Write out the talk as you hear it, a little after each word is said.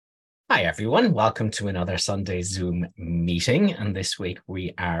Hi, everyone. Welcome to another Sunday Zoom meeting. And this week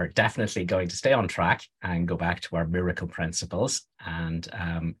we are definitely going to stay on track and go back to our miracle principles and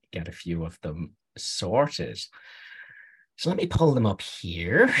get a few of them sorted. So let me pull them up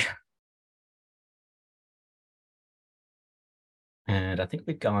here. And I think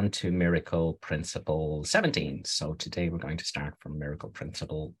we've gone to miracle principle 17. So today we're going to start from miracle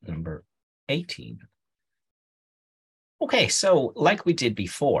principle number 18. Okay, so like we did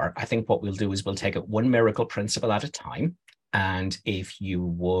before, I think what we'll do is we'll take it one miracle principle at a time. And if you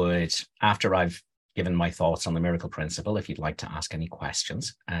would, after I've given my thoughts on the miracle principle, if you'd like to ask any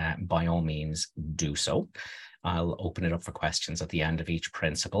questions, by all means, do so. I'll open it up for questions at the end of each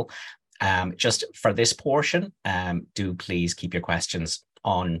principle. Just for this portion, do please keep your questions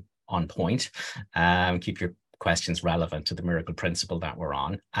on point. Keep your questions relevant to the miracle principle that we're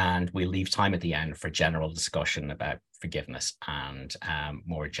on. And we'll leave time at the end for general discussion about forgiveness and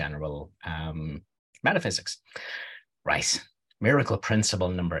more general metaphysics. Right. Miracle principle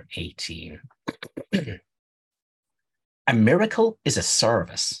number 18. A miracle is a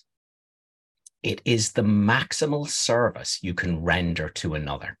service. It is the maximal service you can render to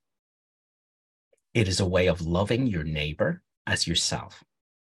another. It is a way of loving your neighbor as yourself.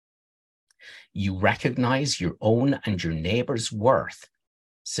 You recognize your own and your neighbor's worth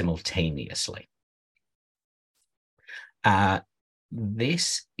simultaneously.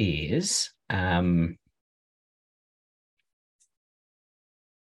 This is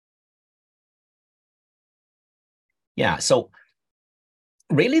so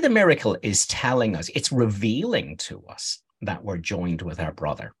really the miracle is telling us, it's revealing to us that we're joined with our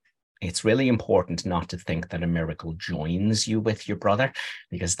brother. It's really important not to think that a miracle joins you with your brother,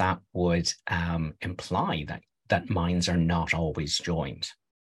 because that would imply that minds are not always joined.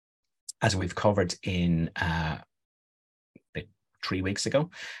 As we've covered in 3 weeks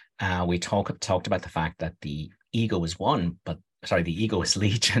ago, we talked about the fact that the ego is one, the ego is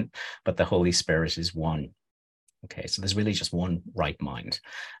legion, but the Holy Spirit is one. Okay, so there's really just one right mind.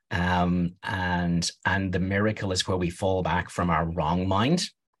 And the miracle is where we fall back from our wrong mind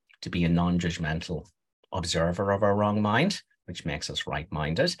to be a non-judgmental observer of our wrong mind, which makes us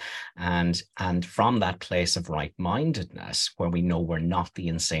right-minded. And from that place of right-mindedness, where we know we're not the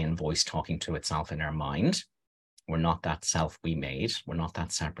insane voice talking to itself in our mind, we're not that self we made, we're not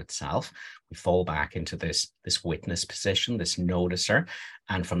that separate self, we fall back into this witness position, this noticer.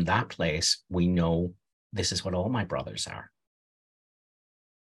 And from that place, we know this is what all my brothers are.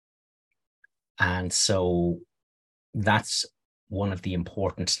 And so that's one of the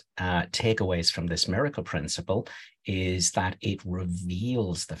important takeaways from this miracle principle, is that it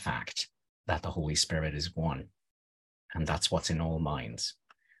reveals the fact that the Holy Spirit is one. And that's what's in all minds.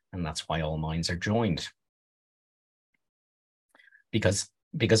 And that's why all minds are joined. Because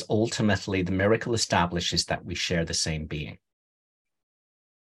ultimately the miracle establishes that we share the same being.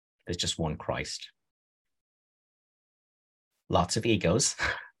 There's just one Christ. Lots of egos,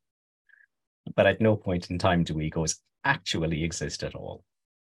 but at no point in time do egos actually exist at all.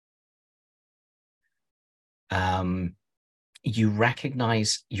 You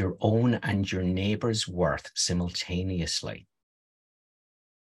recognize your own and your neighbor's worth simultaneously.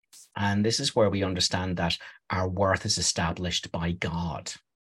 And this is where we understand that our worth is established by God.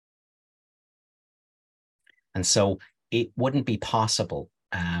 And so it wouldn't be possible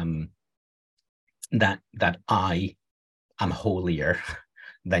that I am holier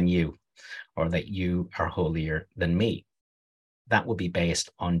than you, or that you are holier than me. That would be based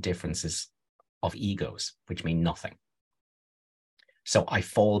on differences of egos, which mean nothing. So I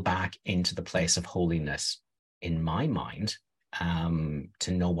fall back into the place of holiness in my mind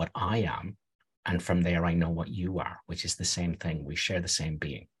to know what I am. And from there, I know what you are, which is the same thing. We share the same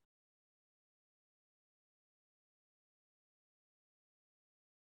being.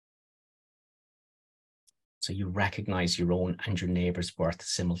 So you recognize your own and your neighbor's worth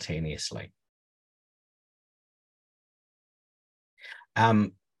simultaneously.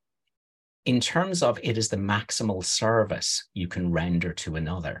 In terms of it is the maximal service you can render to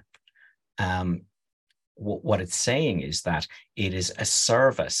another, what it's saying is that it is a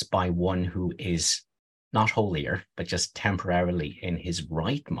service by one who is not holier, but just temporarily in his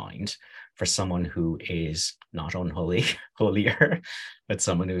right mind, for someone who is not unholy, holier, but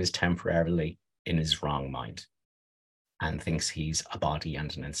someone who is temporarily in his wrong mind and thinks he's a body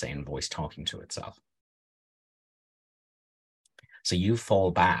and an insane voice talking to itself. So you fall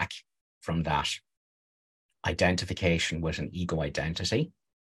back from that identification with an ego identity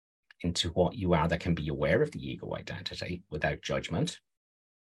into what you are that can be aware of the ego identity without judgment,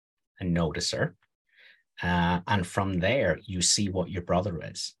 a noticer. And from there, you see what your brother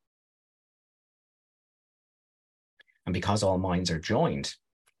is. And because all minds are joined,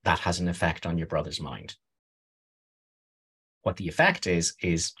 that has an effect on your brother's mind. What the effect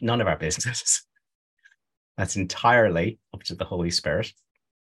is none of our business. That's entirely up to the Holy Spirit.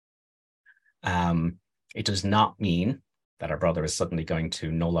 It does not mean that our brother is suddenly going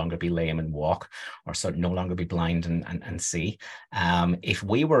to no longer be lame and walk, or no longer be blind and see. If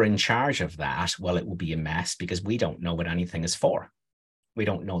we were in charge of that, well, it would be a mess, because we don't know what anything is for. We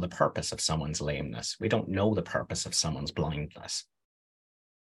don't know the purpose of someone's lameness. We don't know the purpose of someone's blindness.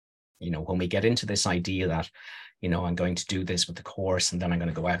 When we get into this idea that, I'm going to do this with the course, and then I'm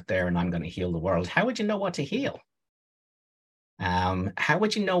going to go out there and I'm going to heal the world. How would you know what to heal? How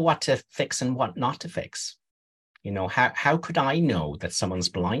would you know what to fix and what not to fix? How could I know that someone's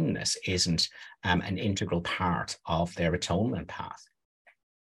blindness isn't an integral part of their atonement path?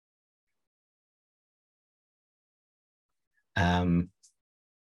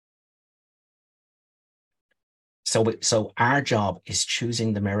 So our job is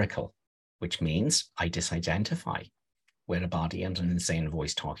choosing the miracle, which means I disidentify with a body and an insane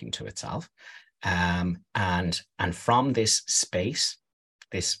voice talking to itself. And from this space,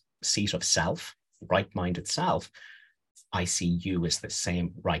 this seat of self, right-minded self, I see you as the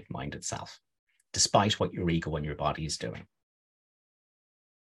same right-minded self, despite what your ego and your body is doing.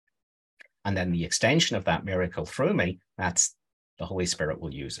 And then the extension of that miracle through me, that's the Holy Spirit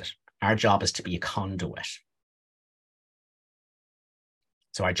will use it. Our job is to be a conduit.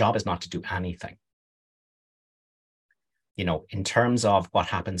 So our job is not to do anything. In terms of what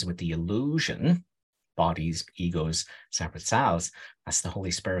happens with the illusion, bodies, egos, separate selves, that's the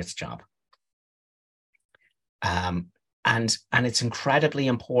Holy Spirit's job. And it's incredibly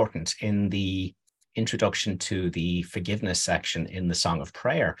important in the introduction to the forgiveness section in the Song of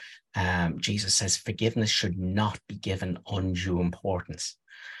Prayer. Jesus says forgiveness should not be given undue importance.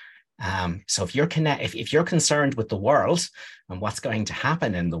 So if you're concerned with the world and what's going to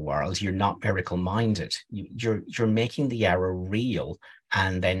happen in the world, you're not miracle-minded. You're making the error real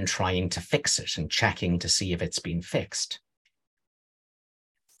and then trying to fix it and checking to see if it's been fixed.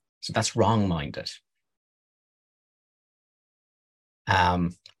 So that's wrong-minded.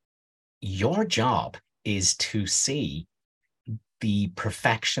 Your job is to see the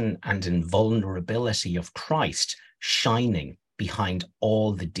perfection and invulnerability of Christ shining behind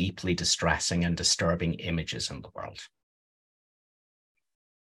all the deeply distressing and disturbing images in the world.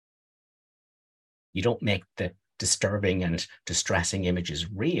 You don't make the disturbing and distressing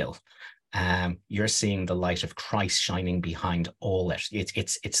images real. You're seeing the light of Christ shining behind all it.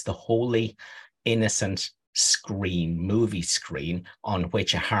 It's the holy, innocent movie screen on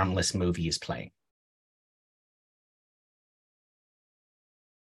which a harmless movie is playing.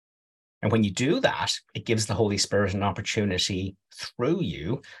 And when you do that, it gives the Holy Spirit an opportunity through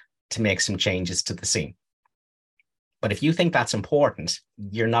you to make some changes to the scene. But if you think that's important,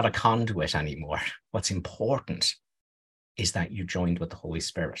 you're not a conduit anymore. What's important is that you joined with the Holy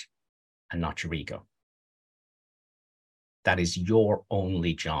Spirit and not your ego. That is your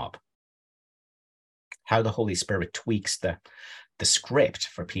only job. How the Holy Spirit tweaks the script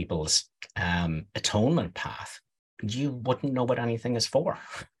for people's atonement path, you wouldn't know what anything is for.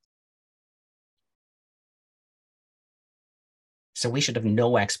 So we should have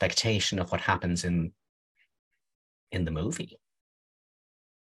no expectation of what happens in the movie.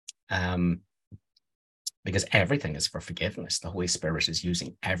 Because everything is for forgiveness. The Holy Spirit is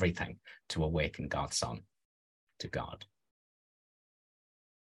using everything to awaken God's Son to God.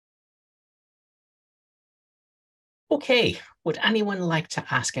 Okay, would anyone like to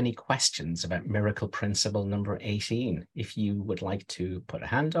ask any questions about miracle principle number 18? If you would like to put a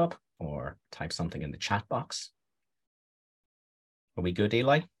hand up or type something in the chat box. Are we good,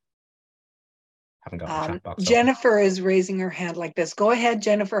 Eli? Haven't got the chat box. Jennifer is raising her hand like this. Go ahead,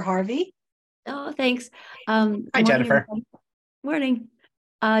 Jennifer Harvey. Oh, thanks. Hi, Jennifer. Morning.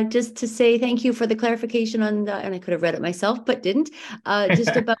 Just to say thank you for the clarification on the, and I could have read it myself, but didn't,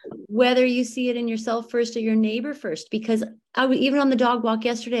 just about whether you see it in yourself first or your neighbor first, because even on the dog walk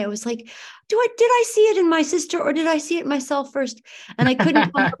yesterday, I was like, did I see it in my sister or did I see it myself first? And I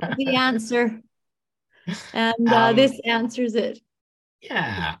couldn't come up with the answer. And this answers it.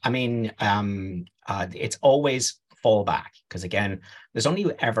 Yeah, I mean, it's always fall back, because again, there's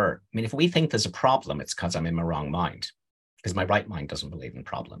only ever, I mean, if we think there's a problem, it's because I'm in my wrong mind. Because my right mind doesn't believe in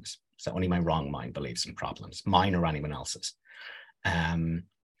problems. So only my wrong mind believes in problems, mine or anyone else's.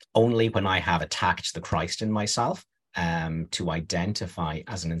 Only when I have attacked the Christ in myself to identify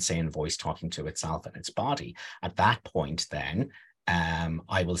as an insane voice talking to itself and its body, at that point then,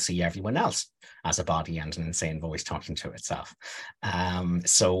 I will see everyone else as a body and an insane voice talking to itself.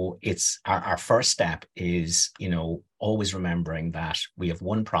 So it's our first step is, always remembering that we have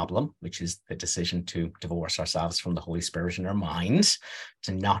one problem, which is the decision to divorce ourselves from the Holy Spirit in our minds,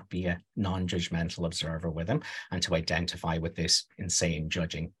 to not be a non-judgmental observer with him, and to identify with this insane,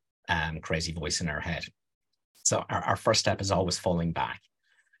 judging, crazy voice in our head. So our first step is always falling back.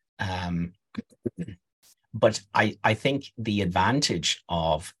 But I think the advantage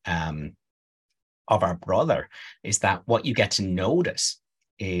of our brother is that what you get to notice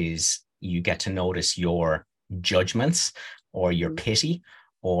is you get to notice your judgments or your pity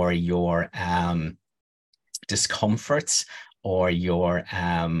or your discomforts or your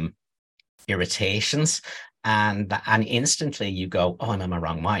irritations, and instantly you go, oh, I'm in my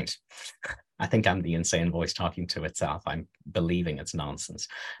wrong mind. I think I'm the insane voice talking to itself. I'm believing it's nonsense.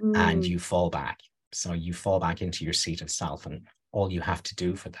 And you fall back. So you fall back into your seat of self, and all you have to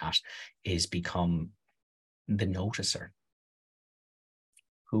do for that is become the noticer.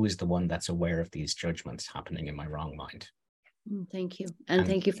 Who is the one that's aware of these judgments happening in my wrong mind? Thank you. And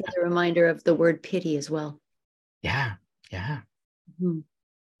thank you for the reminder of the word pity as well. Yeah.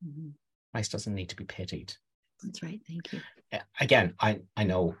 Christ doesn't need to be pitied. That's right. Thank you. Again, I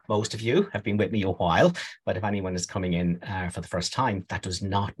know most of you have been with me a while, but if anyone is coming in for the first time, that does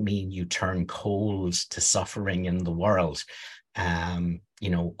not mean you turn cold to suffering in the world.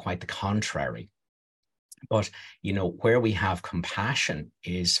 Quite the contrary. But, where we have compassion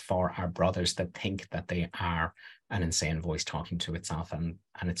is for our brothers that think that they are an insane voice talking to itself and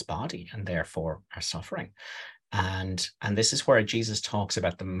its body, and therefore are suffering. And this is where Jesus talks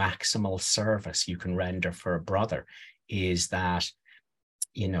about the maximal service you can render for a brother, is that,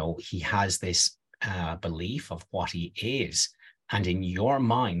 he has this belief of what he is, and in your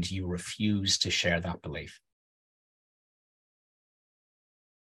mind, you refuse to share that belief.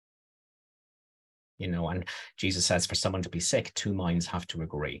 And Jesus says for someone to be sick, two minds have to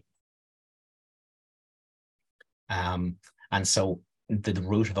agree. And so the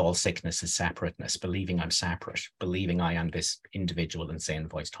root of all sickness is separateness, believing I'm separate, believing I am this individual insane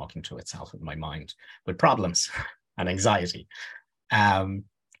voice talking to itself in my mind with problems and anxiety. So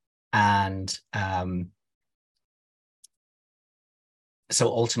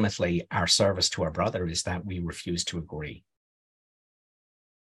ultimately, our service to our brother is that we refuse to agree.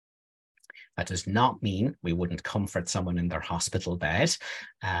 That does not mean we wouldn't comfort someone in their hospital bed,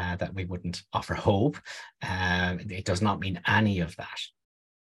 that we wouldn't offer hope. It does not mean any of that.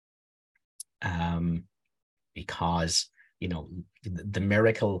 Because, the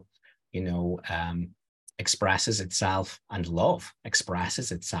miracle, expresses itself, and love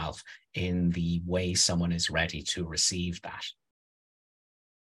expresses itself in the way someone is ready to receive that.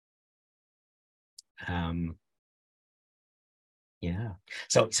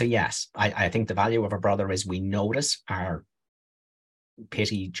 So yes, I think the value of a brother is we notice our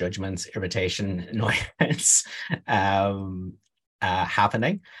pity, judgments, irritation, annoyance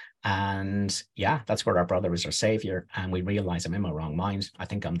happening. And that's where our brother is our savior. And we realize I'm in my wrong mind. I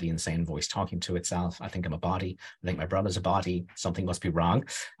think I'm the insane voice talking to itself. I think I'm a body. I think my brother's a body. Something must be wrong.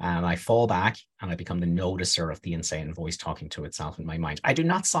 And I fall back and I become the noticer of the insane voice talking to itself in my mind. I do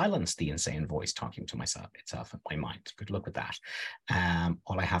not silence the insane voice talking to itself in my mind. Good luck with that.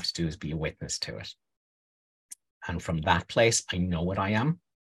 All I have to do is be a witness to it. And from that place, I know what I am.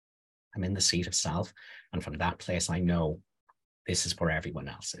 I'm in the seat of self. And from that place, I know this is where everyone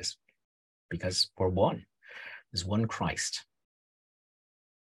else is, because we're one. There's one Christ.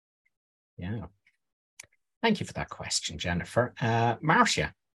 Yeah. Thank you for that question, Jennifer.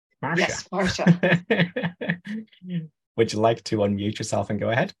 Marcia. Yes, Marcia. Would you like to unmute yourself and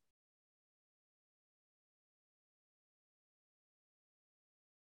go ahead?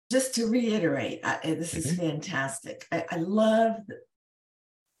 Just to reiterate, this is fantastic. I love,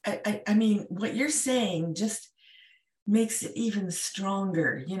 I mean, what you're saying just makes it even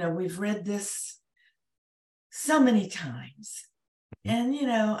stronger. We've read this so many times, and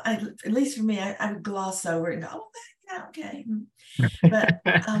at least for me, I would gloss over it and go, oh, yeah, okay. But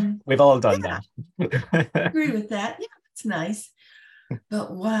we've all done that. I agree with that. Yeah, it's nice.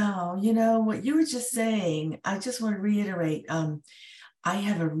 But wow, what you were just saying, I just want to reiterate. I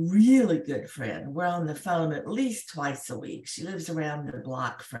have a really good friend. We're on the phone at least twice a week. She lives around the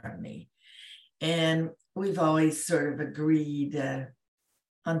block from me. And we've always sort of agreed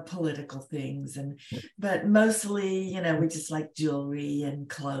on political things, but mostly, we just like jewelry and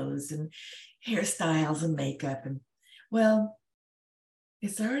clothes and hairstyles and makeup. And well,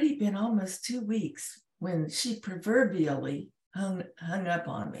 it's already been almost 2 weeks when she proverbially hung up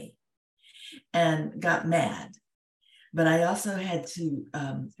on me and got mad. But I also had to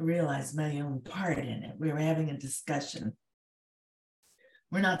realize my own part in it. We were having a discussion.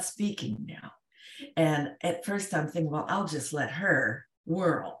 We're not speaking now. And at first I'm thinking, well, I'll just let her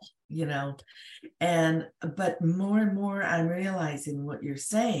whirl, but more and more I'm realizing what you're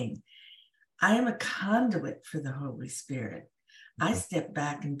saying. I am a conduit for the Holy Spirit. I step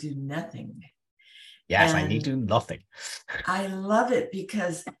back and do nothing. Yes, I need to do nothing. I love it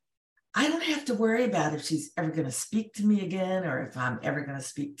because I don't have to worry about if she's ever going to speak to me again or if I'm ever going to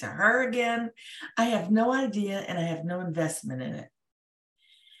speak to her again. I have no idea and I have no investment in it.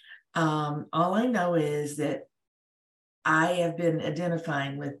 All I know is that I have been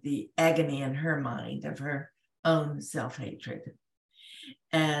identifying with the agony in her mind of her own self-hatred.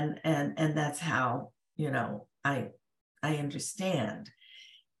 And that's how, I understand.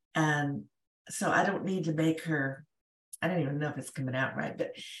 And so I don't need to make her, I don't even know if it's coming out right,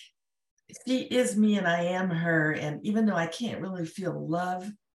 but she is me and I am her. And even though I can't really feel love,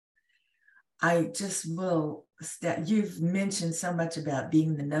 I just will step. You've mentioned so much about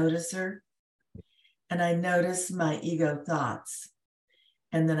being the noticer. And I notice my ego thoughts.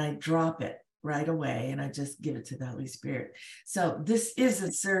 And then I drop it right away and I just give it to the Holy Spirit. So this is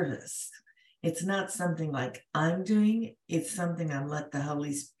a service. It's not something like I'm doing. It's something I'm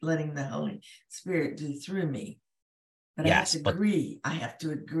letting the Holy Spirit do through me. But yes, I have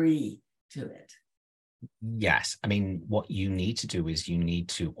to agree to it. Yes. I mean, what you need to do is you need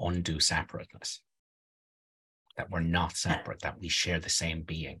to undo separateness. That we're not separate, that we share the same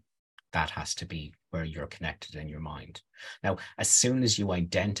being. That has to be where you're connected in your mind. Now, as soon as you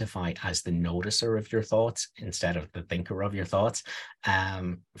identify as the noticer of your thoughts instead of the thinker of your thoughts,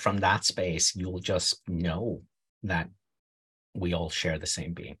 from that space, you'll just know that we all share the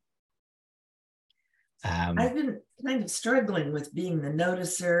same being. I've been kind of struggling with being the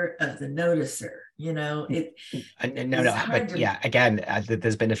noticer of the noticer. Again,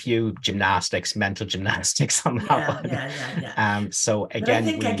 there's been a few mental gymnastics on that one. Yeah. So again, but I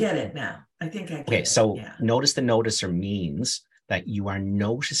think I get it now. I think I get it. Okay, so notice the noticer means that you are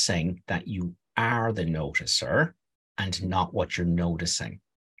noticing that you are the noticer and not what you're noticing.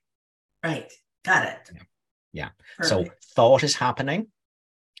 Right. Got it. Yeah. So thought is happening.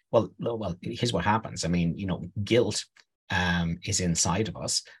 Well, here's what happens. I mean, guilt is inside of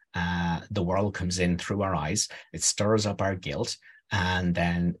us. The world comes in through our eyes. It stirs up our guilt. And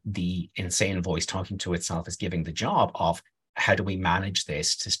then the insane voice talking to itself is giving the job of, how do we manage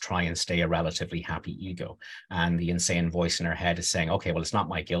this to try and stay a relatively happy ego? And the insane voice in our head is saying, okay, well, it's not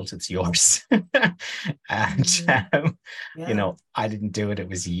my guilt, it's yours. And, I didn't do it, it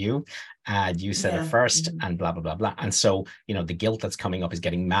was you. You said it first, and blah, blah, blah, blah. And so, the guilt that's coming up is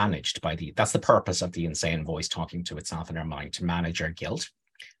getting managed that's the purpose of the insane voice talking to itself in our mind, to manage our guilt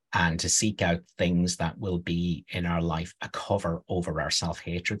and to seek out things that will be in our life a cover over our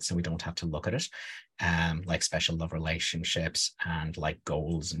self-hatred, so we don't have to look at it, like special love relationships and like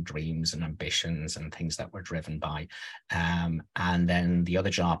goals and dreams and ambitions and things that we're driven by. And then the other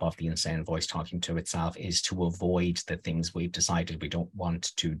job of the insane voice talking to itself is to avoid the things we've decided we don't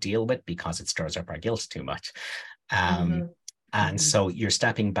want to deal with because it stirs up our guilt too much. And so you're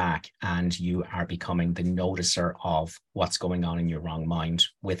stepping back and you are becoming the noticer of what's going on in your wrong mind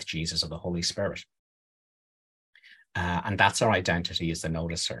with Jesus or the Holy Spirit. And that's our identity, as the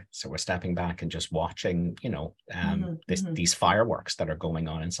noticer. So we're stepping back and just watching, these fireworks that are going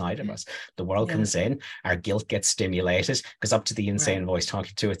on inside of us. The world comes in, our guilt gets stimulated, because up to the insane voice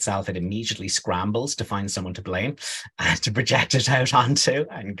talking to itself, it immediately scrambles to find someone to blame and to project it out onto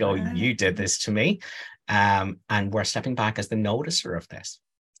and go, you did this to me. And we're stepping back as the noticer of this,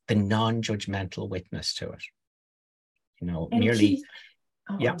 the non-judgmental witness to it. Merely...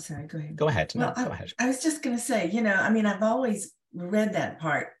 I'm sorry, go ahead. Go ahead. Well, go ahead. I was just going to say, I've always read that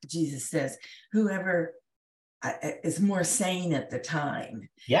part. Jesus says, whoever is more sane at the time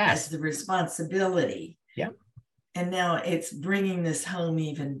has the responsibility. Yeah. And now it's bringing this home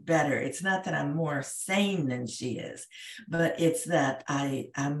even better. It's not that I'm more sane than she is, but it's that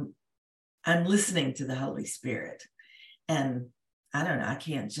I'm listening to the Holy Spirit. And I don't know, I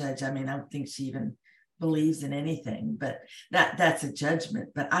can't judge. I mean, I don't think she even believes in anything, but that's a judgment,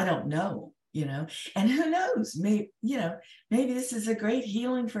 but I don't know, and who knows, maybe this is a great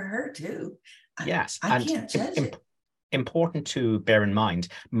healing for her too. Yes. I can't judge it. Important to bear in mind,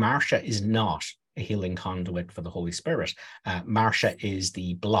 Marcia is not a healing conduit for the Holy Spirit. Marcia is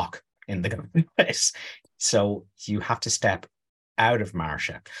the block in the place. So you have to step out of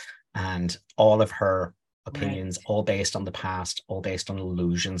Marcia and all of her opinions, all based on the past, all based on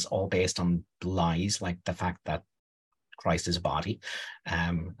illusions, all based on lies, like the fact that Christ is a body,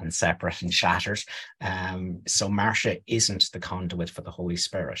 and separate and shattered. So Marcia isn't the conduit for the Holy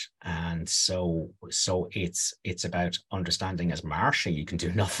Spirit. And so it's about understanding as Marcia, you can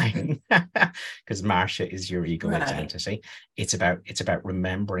do nothing because Marcia is your ego identity. It's about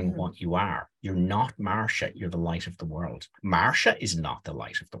remembering what you are. You're not Marcia, you're the light of the world. Marcia is not the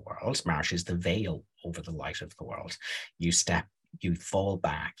light of the world. Marcia is the veil over the light of the world. You fall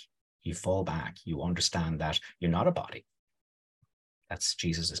back, you understand that you're not a body. That's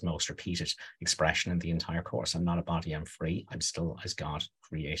Jesus's most repeated expression in the entire course. I'm not a body, I'm free. I'm still as God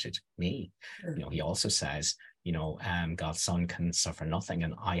created me. He also says, God's son can suffer nothing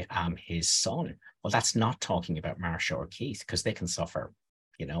and I am his son. Well, that's not talking about Marcia or Keith, because they can suffer,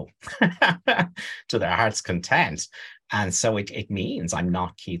 to their heart's content. And so it means I'm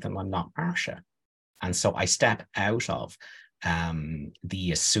not Keith and I'm not Marcia. And so I step out of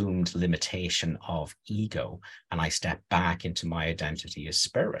the assumed limitation of ego, and I step back into my identity as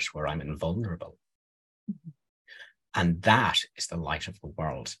spirit, where I'm invulnerable. And that is the light of the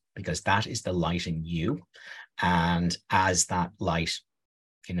world, because that is the light in you. And as that light,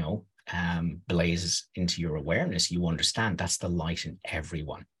 blazes into your awareness, you understand that's the light in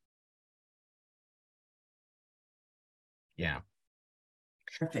everyone. Yeah.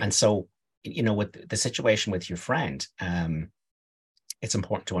 Perfect. And so, with the situation with your friend, it's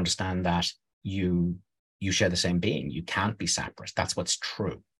important to understand that you share the same being. You can't be separate. That's what's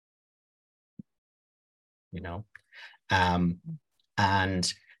true. And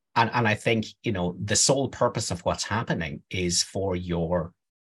I think, the sole purpose of what's happening is for your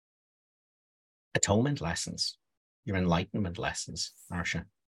atonement lessons, your enlightenment lessons, Marcia.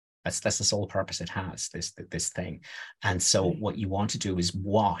 That's the sole purpose it has, this thing. And so what you want to do is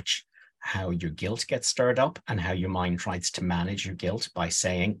watch how your guilt gets stirred up and how your mind tries to manage your guilt by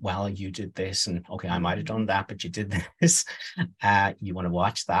saying, well, you did this, and okay, I might have done that, but you did this. You want to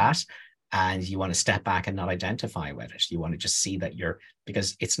watch that, and you want to step back and not identify with it. You want to just see that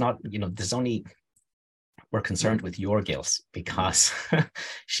because it's not, we're concerned with your guilt because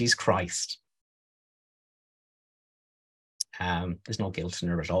she's Christ. There's no guilt in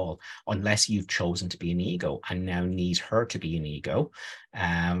her at all, unless you've chosen to be an ego and now need her to be an ego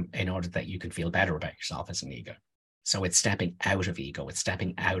in order that you can feel better about yourself as an ego. So it's stepping out of ego. It's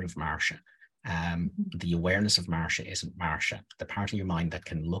stepping out of Marcia. The awareness of Marcia isn't Marcia. The part of your mind that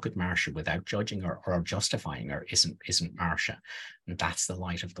can look at Marcia without judging her or justifying her isn't Marcia. And that's the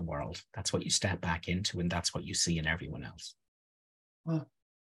light of the world. That's what you step back into, and that's what you see in everyone else. Wow.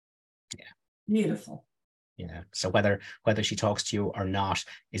 Yeah. Beautiful. Yeah. So whether she talks to you or not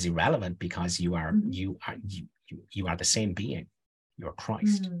is irrelevant, because you are the same being. You're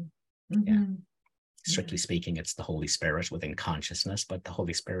Christ. Yeah. Strictly speaking, it's the Holy Spirit within consciousness, but the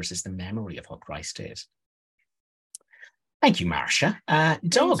Holy Spirit is the memory of what Christ is. Thank you, Marcia.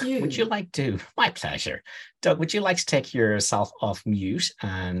 Doug, would you like to? My pleasure. Doug, would you like to take yourself off mute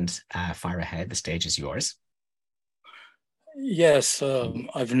and fire ahead? The stage is yours. Yes,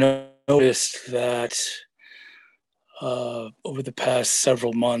 I've noticed that over the past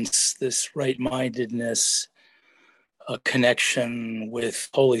several months, this right-mindedness, connection with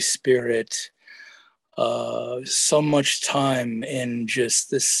Holy Spirit, so much time in just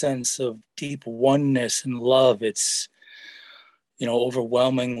this sense of deep oneness and love. It's,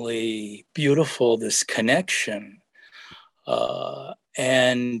 overwhelmingly beautiful, this connection.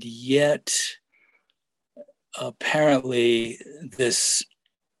 And yet, apparently, this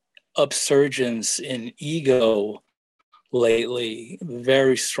upsurgence in ego lately,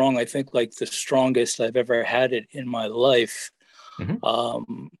 very strong. I think like the strongest I've ever had it in my life.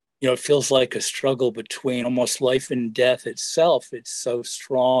 It feels like a struggle between almost life and death itself. It's so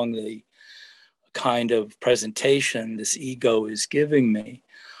strong, the kind of presentation this ego is giving me.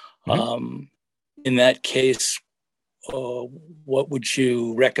 In that case, what would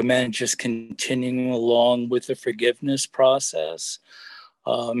you recommend? Just continuing along with the forgiveness process?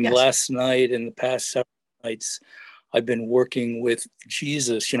 Yes. Last night and the past several nights, I've been working with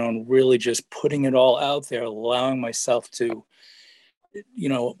Jesus, and really just putting it all out there, allowing myself to,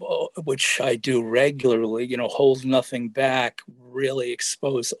 which I do regularly, hold nothing back, really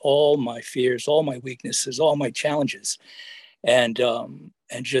expose all my fears, all my weaknesses, all my challenges, and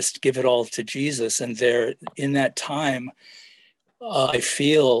just give it all to Jesus. And there, in that time, I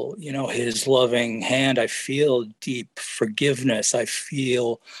feel, his loving hand. I feel deep forgiveness. I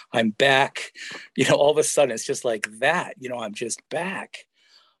feel I'm back. All of a sudden, it's just like that. I'm just back.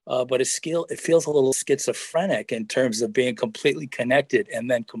 But it feels a little schizophrenic in terms of being completely connected and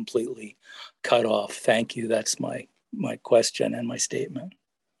then completely cut off. Thank you. That's my question and my statement.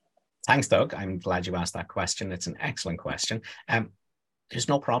 Thanks, Doug. I'm glad you asked that question. It's an excellent question. There's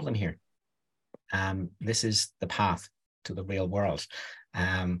no problem here. This is the path to the real world.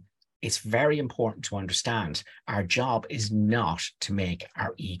 It's very important to understand our job is not to make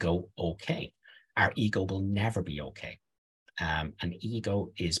our ego okay. Our ego will never be okay. An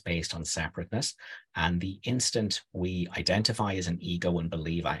ego is based on separateness. And the instant we identify as an ego and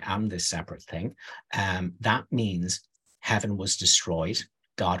believe I am this separate thing, that means heaven was destroyed,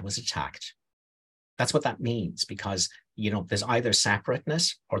 God was attacked. That's what that means, because there's either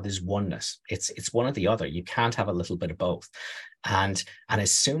separateness or there's oneness. It's one or the other. You can't have a little bit of both. And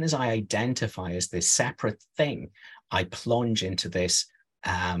as soon as I identify as this separate thing, I plunge into this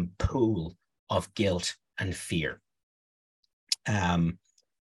pool of guilt and fear. And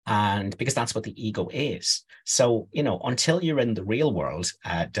because that's what the ego is. So, until you're in the real world,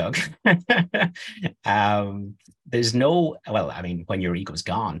 Doug, there's no, when your ego's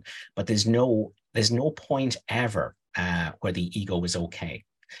gone, but there's no point ever where the ego is okay.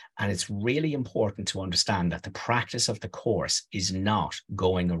 And it's really important to understand that the practice of the Course is not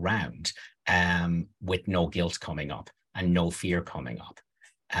going around with no guilt coming up and no fear coming up.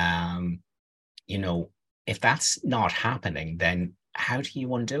 If that's not happening, then how do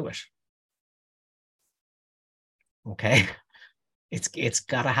you undo it? Okay, it's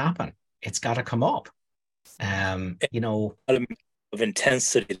got to happen. It's got to come up. Of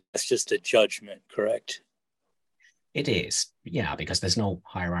intensity, that's just a judgment, correct? It is, yeah, because there's no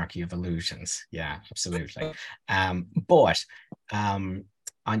hierarchy of illusions. Yeah, absolutely. But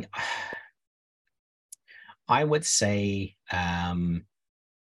I would say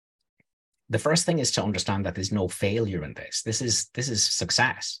the first thing is to understand that there's no failure in this. This is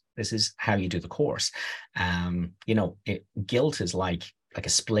success. This is how you do the Course. Guilt is like a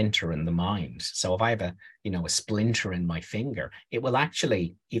splinter in the mind. So if I have a splinter in my finger, it will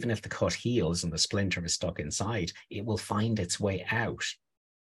actually, even if the cut heals and the splinter is stuck inside, it will find its way out.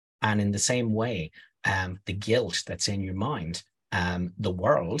 And in the same way, the guilt that's in your mind, the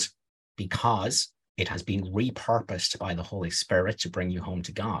world, because it has been repurposed by the Holy Spirit to bring you home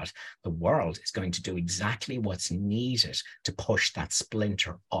to God, the world is going to do exactly what's needed to push that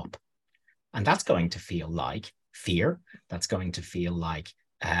splinter up. And that's going to feel like fear. That's going to feel like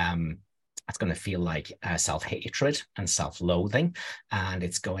self-hatred and self-loathing. And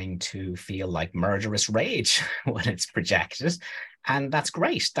it's going to feel like murderous rage when it's projected. And that's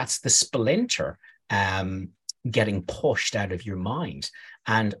great. That's the splinter getting pushed out of your mind.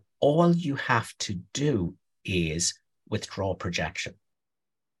 And all you have to do is withdraw projection.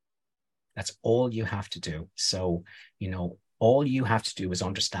 That's all you have to do. So, all you have to do is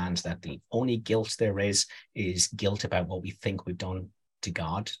understand that the only guilt there is guilt about what we think we've done to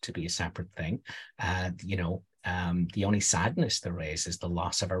God to be a separate thing. The only sadness there is the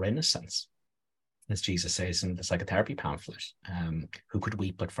loss of our innocence. As Jesus says in the psychotherapy pamphlet, who could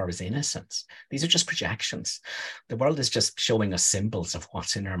weep but for his innocence? These are just projections. The world is just showing us symbols of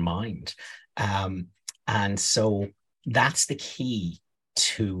what's in our mind. And so that's the key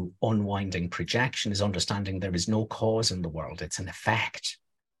to unwinding projection, is understanding there is no cause in the world. It's an effect.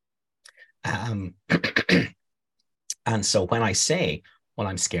 And so when I say, well,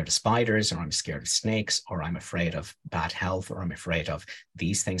 I'm scared of spiders, or I'm scared of snakes, or I'm afraid of bad health, or I'm afraid of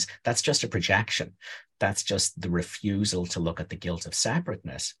these things, that's just a projection. That's just the refusal to look at the guilt of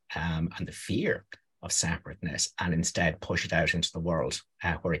separateness and the fear of separateness, and instead push it out into the world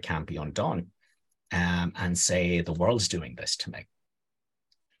where it can't be undone, and say, the world's doing this to me.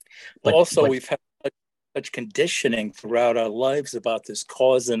 But we've had such conditioning throughout our lives about this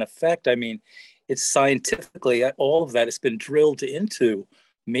cause and effect. I mean, it's scientifically, all of that has been drilled into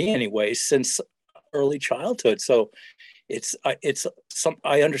me anyway since early childhood. So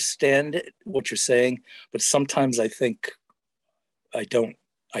I understand what you're saying, but sometimes I think I don't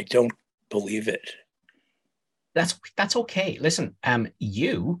believe it. That's okay. Listen,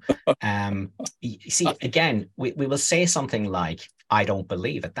 you see, again, we will say something like, I don't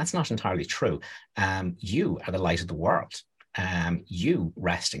believe it. That's not entirely true. You are the light of the world. You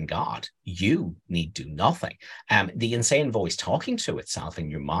rest in God. You need do nothing. The insane voice talking to itself in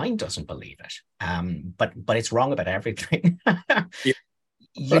your mind doesn't believe it. But it's wrong about everything.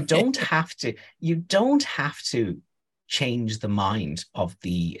 You don't have to change the mind of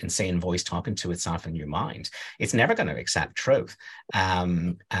the insane voice talking to itself in your mind. It's never going to accept truth.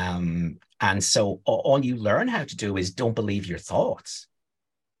 And so all you learn how to do is don't believe your thoughts.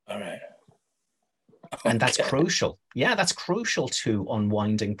 All right. And that's Okay. crucial. Yeah, that's crucial to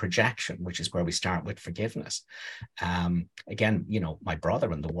unwinding projection, which is where we start with forgiveness. Again, my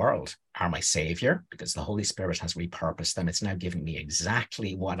brother and the world are my savior because the Holy Spirit has repurposed them. It's now giving me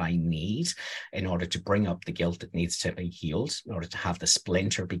exactly what I need in order to bring up the guilt that needs to be healed, in order to have the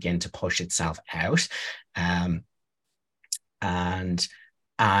splinter begin to push itself out.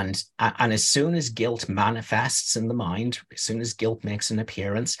 And as soon as guilt manifests in the mind, as soon as guilt makes an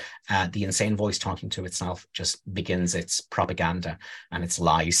appearance, the insane voice talking to itself just begins its propaganda and its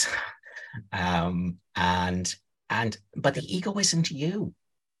lies. But the ego isn't you.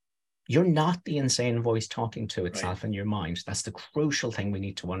 You're not the insane voice talking to itself in your mind. That's the crucial thing we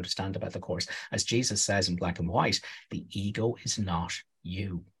need to understand about the Course. As Jesus says in black and white, the ego is not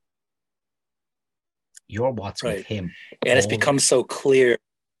you. You're what's with him. And it's become so clear.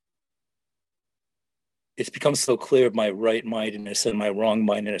 It's become so clear of my right mindedness and my wrong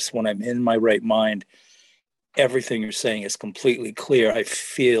mindedness. When I'm in my right mind, everything you're saying is completely clear. I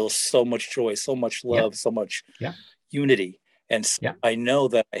feel so much joy, so much love, so much unity. And so I know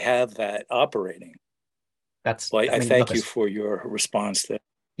that I have that operating. That's. I thank you for your response there.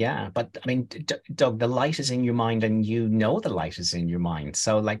 Yeah, but I mean, Doug, the light is in your mind, and you know the light is in your mind.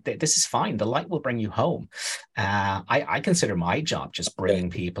 So, like, this is fine. The light will bring you home. I consider my job just bringing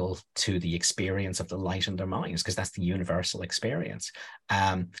people to the experience of the light in their minds, because that's the universal experience.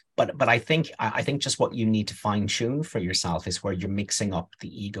 But I think just what you need to fine tune for yourself is where you're mixing up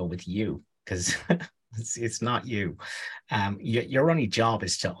the ego with you, because it's not you. Your only job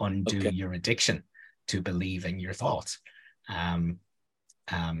is to undo your addiction to believing your thoughts.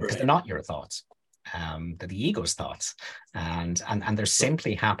 Because they're not your thoughts, they're the ego's thoughts, and they're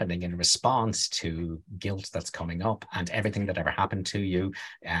simply happening in response to guilt that's coming up, and everything that ever happened to you,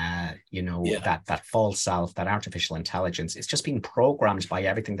 that false self, that artificial intelligence, it's just being programmed by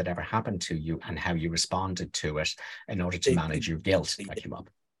everything that ever happened to you and how you responded to it in order to manage your guilt that came up.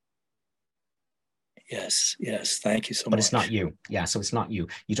 Yes, thank you so much. But it's not you. Yeah, so it's not you.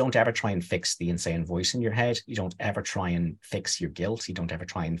 You don't ever try and fix the insane voice in your head. You don't ever try and fix your guilt. You don't ever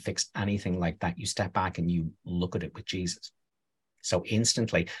try and fix anything like that. You step back and you look at it with Jesus. So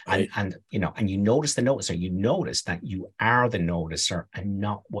instantly, and you notice the noticer. You notice that you are the noticer and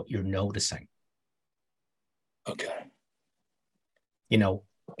not what you're noticing. Okay.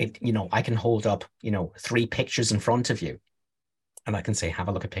 I can hold up, 3 pictures in front of you, and I can say, have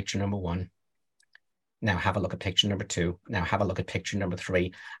a look at picture number 1. Now have a look at picture number 2. Now have a look at picture number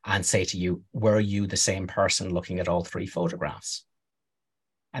 3, and say to you, were you the same person looking at all 3 photographs?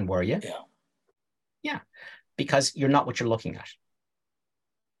 And were you? Yeah. Because you're not what you're looking at.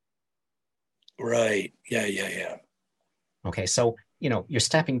 Right. Yeah. Okay. So, you're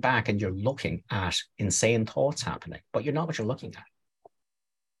stepping back and you're looking at insane thoughts happening, but you're not what you're looking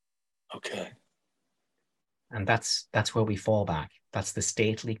at. Okay. And that's where we fall back. That's the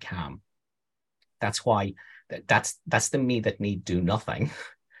stately calm. That's why that's the me that need do nothing.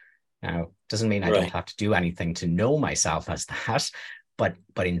 Now, doesn't mean I don't have to do anything to know myself as that, but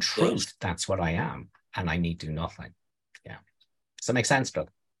in truth, that's what I am, and I need do nothing. Yeah. Does that make sense, Doug?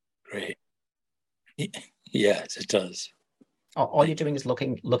 Great. Yes, it does. All you're doing is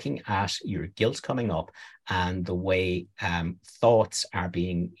looking at your guilt coming up and the way thoughts are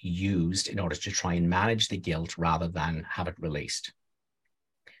being used in order to try and manage the guilt rather than have it released.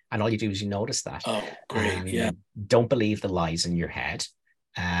 And all you do is you notice that. Oh, great! Don't believe the lies in your head,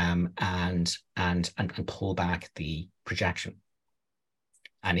 and pull back the projection.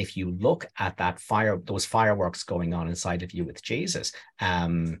 And if you look at those fireworks going on inside of you with Jesus,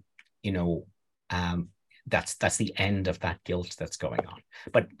 that's the end of that guilt that's going on.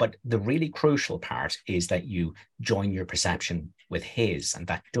 But the really crucial part is that you join your perception with his, and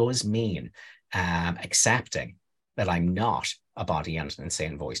that does mean accepting that I'm not a body and an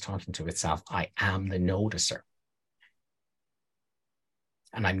insane voice talking to itself. I am the noticer.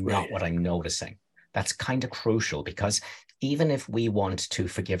 And I'm not what I'm noticing. That's kind of crucial, because even if we want to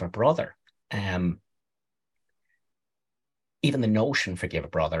forgive a brother, even the notion forgive a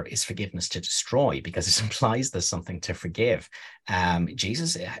brother is forgiveness to destroy, because it implies there's something to forgive.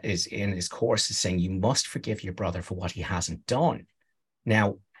 Jesus is in his course is saying you must forgive your brother for what he hasn't done.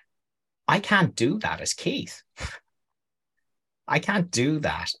 Now, I can't do that as Keith. I can't do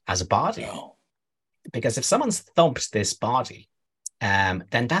that as a body. No. Because if someone's thumped this body, then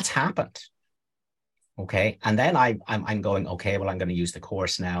that's happened. Okay. And then I'm going, okay, well, I'm going to use the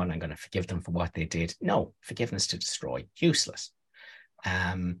course now and I'm going to forgive them for what they did. No, forgiveness to destroy, useless.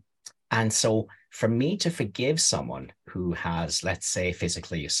 And so for me to forgive someone who has, let's say,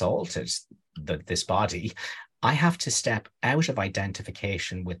 physically assaulted this body, I have to step out of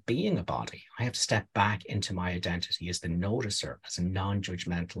identification with being a body. I have to step back into my identity as the noticer, as a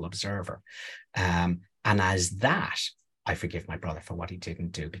non-judgmental observer. And as that, I forgive my brother for what he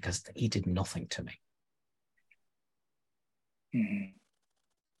didn't do, because he did nothing to me. Mm-hmm.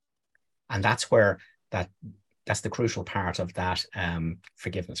 And that's where that's the crucial part of that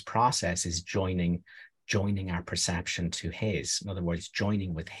forgiveness process, is joining our perception to his. In other words,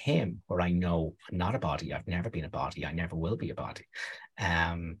 joining with him, where I know I'm not a body, I've never been a body, I never will be a body.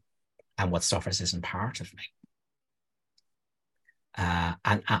 And what suffers isn't part of me.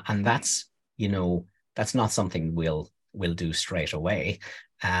 And that's, that's not something we'll do straight away.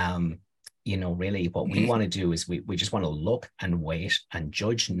 Really what we want to do is we just want to look and wait and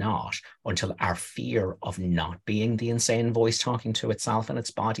judge not until our fear of not being the insane voice talking to itself and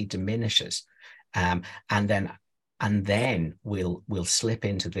its body diminishes. And then we'll slip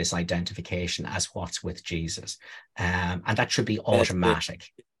into this identification as what's with Jesus. And that should be automatic.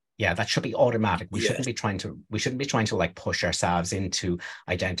 Yeah, that should be automatic. We shouldn't be trying to like push ourselves into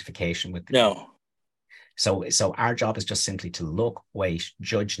identification with the no. So our job is just simply to look, wait,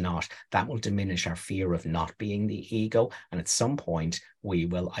 judge not. That will diminish our fear of not being the ego. And at some point, we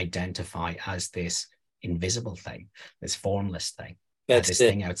will identify as this invisible thing, this formless thing, this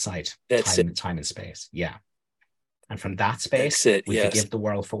thing outside time and space. Yeah. And from that space, we forgive the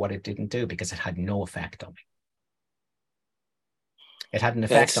world for what it didn't do, because it had no effect on me. It had an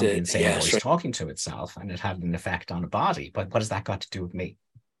effect on the insane voice talking to itself, and it had an effect on a body. But what has that got to do with me?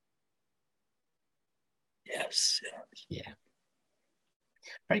 Yes. Yeah.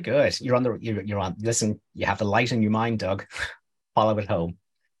 Very good. You're on. Listen, you have the light in your mind, Doug. Follow it home.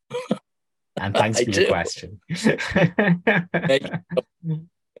 And thanks for your question.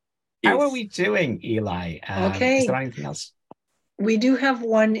 How are we doing, Eli? Okay. Is there anything else? We do have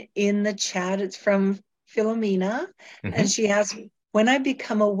one in the chat. It's from Philomena. And she asks, when I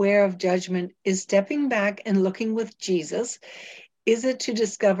become aware of judgment, is stepping back and looking with Jesus, is it to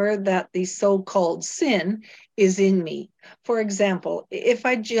discover that the so-called sin is in me? For example, if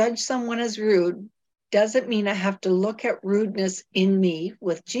I judge someone as rude, does it mean I have to look at rudeness in me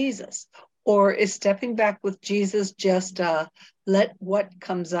with Jesus? Or is stepping back with Jesus just let what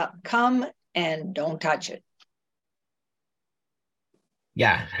comes up come and don't touch it?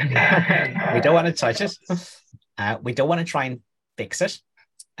 Yeah, we don't want to touch it. We don't want to try and fix it.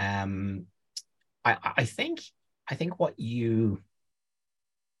 I think what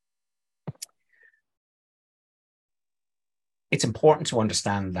it's important to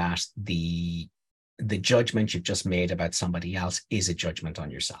understand that the judgment you've just made about somebody else is a judgment on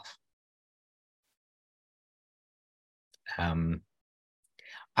yourself. And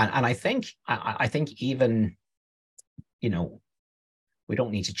I think even, we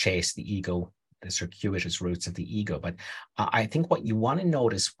don't need to chase the ego, the circuitous roots of the ego, but I think what you want to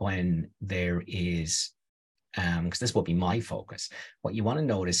notice when there is, because this will be my focus, what you want to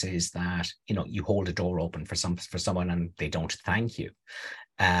notice is that, you hold a door open for someone and they don't thank you.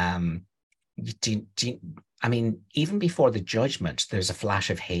 I mean, even before the judgment, there's a flash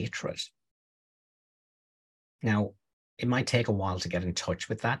of hatred. Now, it might take a while to get in touch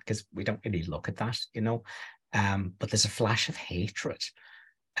with that, because we don't really look at that, but there's a flash of hatred.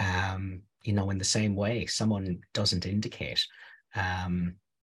 In the same way, someone doesn't indicate. Do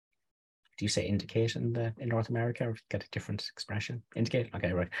you say indicate in North America, or get a different expression? Indicate?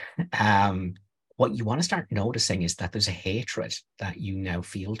 Okay, right. What you want to start noticing is that there's a hatred that you now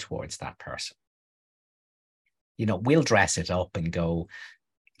feel towards that person. We'll dress it up and go,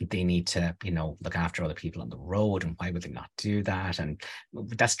 they need to, look after other people on the road, and why would they not do that? And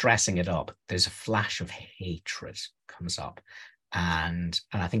that's dressing it up. There's a flash of hatred comes up. And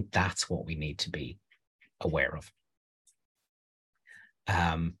I think that's what we need to be aware of.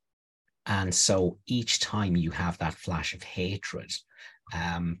 And so each time you have that flash of hatred,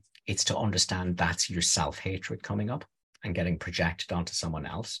 it's to understand that's your self-hatred coming up and getting projected onto someone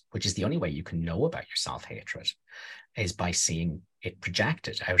else, which is the only way you can know about your self-hatred, is by seeing it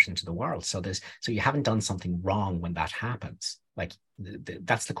projected out into the world. So you haven't done something wrong when that happens. Like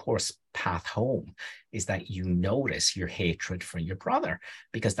that's the course path home, is that you notice your hatred for your brother,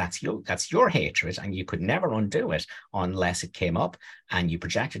 because that's your hatred, and you could never undo it unless it came up and you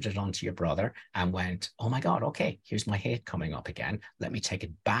projected it onto your brother and went, oh my God, okay, here's my hate coming up again. Let me take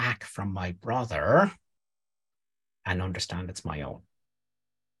it back from my brother and understand it's my own.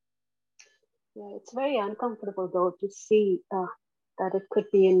 Yeah, it's very uncomfortable though to see that it could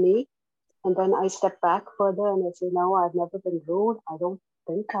be in me. And then I step back further and I say, no, I've never been rude. I don't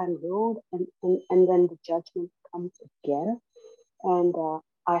think I'm rude. And then the judgment comes again. And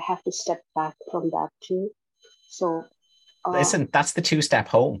I have to step back from that too. So listen, that's the two-step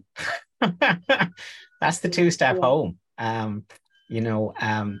home. That's the two-step home. I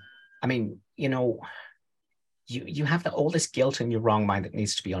mean, you have all this guilt in your wrong mind that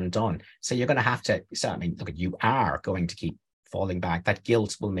needs to be undone. So you're going to have to, look, you are going to keep falling back. That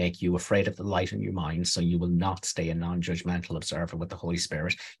guilt will make you afraid of the light in your mind. So you will not stay a non-judgmental observer with the Holy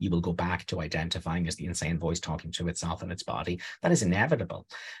Spirit. You will go back to identifying as the insane voice talking to itself and its body. That is inevitable.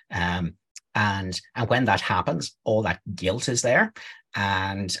 And when that happens, all that guilt is there.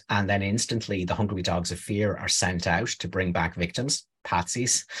 And then instantly the hungry dogs of fear are sent out to bring back victims,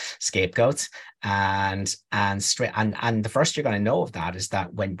 patsies, scapegoats. And the first you're going to know of that is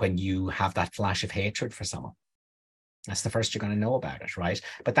that when you have that flash of hatred for someone. That's the first you're going to know about it, right?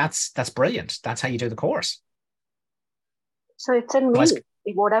 But that's brilliant. That's how you do the course. So it's in me.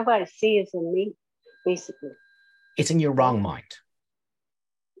 Whatever I see is in me, basically. It's in your wrong mind.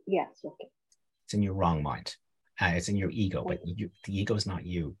 Yes, okay. It's in your wrong mind. It's in your ego, but the ego is not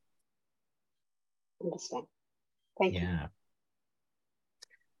you. Understand. Thank you. Yeah.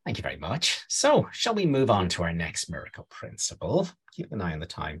 Thank you very much. So, shall we move on to our next miracle principle? Keep an eye on the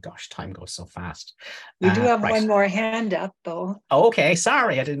time. Gosh, time goes so fast. We do have one more hand up, though. Okay,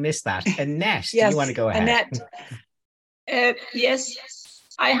 sorry, I didn't miss that. Annette, yes, do you want to go ahead? Annette. Yes,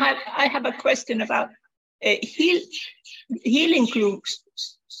 I have a question about healing groups.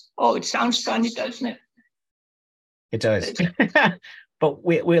 Oh, it sounds funny, doesn't it? It does. But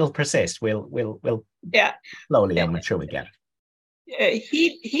we'll persist. We'll slowly until we get it.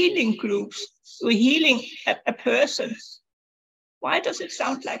 Healing groups, healing a person. Why does it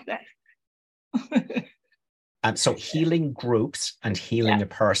sound like that? So healing groups and healing a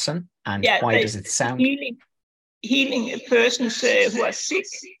person, and why does it sound healing a person who are sick?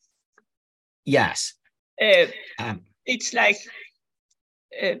 Yes. It's like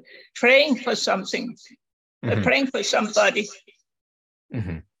praying for something, praying for somebody.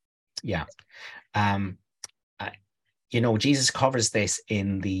 Mm-hmm. Yeah. Jesus covers this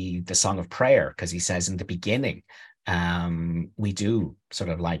in the Song of Prayer, because he says in the beginning, we do sort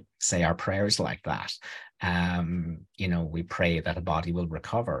of like say our prayers like that. We pray that a body will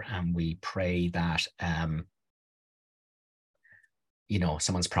recover, and we pray that,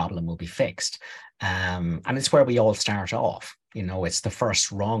 someone's problem will be fixed. And it's where we all start off. It's the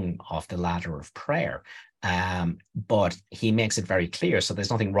first rung of the ladder of prayer. But he makes it very clear. So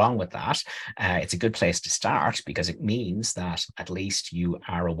there's nothing wrong with that. It's a good place to start, because it means that at least you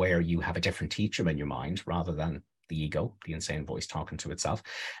are aware you have a different teacher in your mind rather than the ego, the insane voice talking to itself.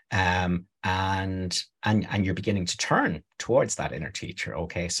 And you're beginning to turn towards that inner teacher.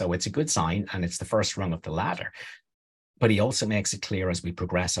 Okay, so it's a good sign, and it's the first rung of the ladder. But he also makes it clear as we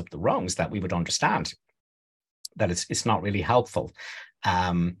progress up the rungs that we would understand that it's not really helpful,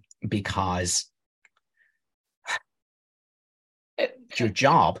 because your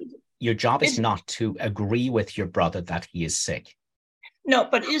job is not to agree with your brother that he is sick. No,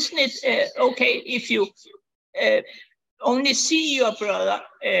 but isn't it okay if you only see your brother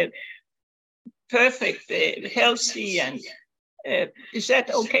perfect, healthy, and is that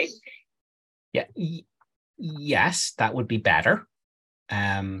okay? Yeah. Yes, that would be better.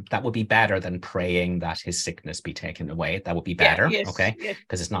 That would be better than praying that his sickness be taken away. That would be better, okay?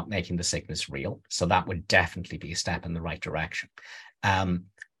 Because it's not making the sickness real. So that would definitely be a step in the right direction.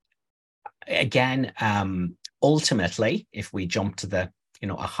 Ultimately, if we jump to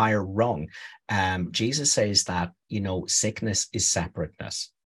a higher rung, Jesus says that, sickness is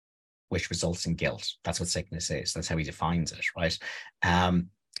separateness, which results in guilt. That's what sickness is. That's how he defines it, right?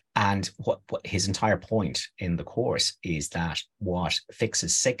 And what his entire point in the course is that what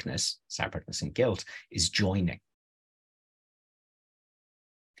fixes sickness, separateness, and guilt is joining.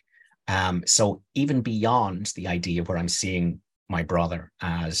 So even beyond the idea where I'm seeing my brother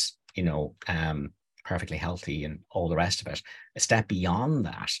as, perfectly healthy and all the rest of it, a step beyond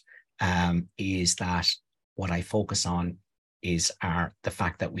that is that what I focus on is the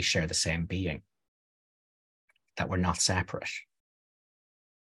fact that we share the same being, that we're not separate,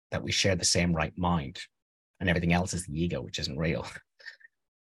 that we share the same right mind, and everything else is the ego, which isn't real.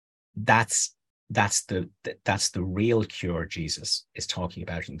 That's the real cure Jesus is talking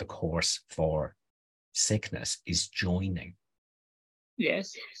about in the course for sickness, is joining.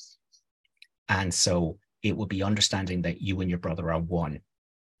 Yes. And so it would be understanding that you and your brother are one.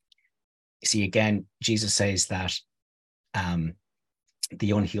 See, again, Jesus says that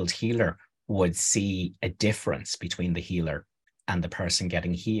the unhealed healer would see a difference between the healer and the person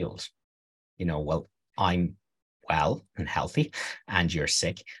getting healed. Well, I'm well and healthy, and you're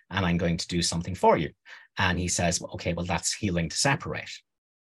sick, and I'm going to do something for you. And he says, okay, well, that's healing to separate.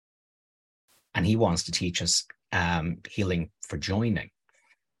 And he wants to teach us healing for joining,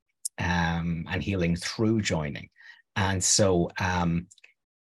 and healing through joining. And so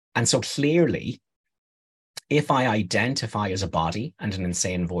clearly, if I identify as a body and an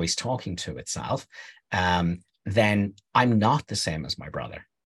insane voice talking to itself, then I'm not the same as my brother.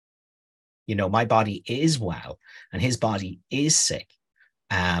 You know, my body is well and his body is sick.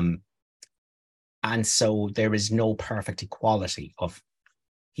 And so there is no perfect equality of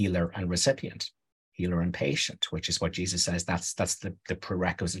healer and recipient, healer and patient, which is what Jesus says. That's the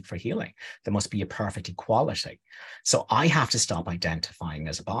prerequisite for healing. There must be a perfect equality. So I have to stop identifying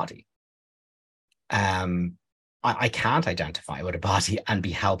as a body. I can't identify with a body and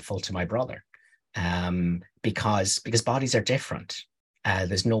be helpful to my brother, because bodies are different.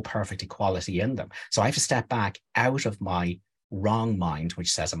 There's no perfect equality in them. So I have to step back out of my wrong mind,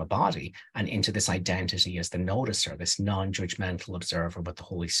 which says I'm a body, and into this identity as the noticer, this non-judgmental observer with the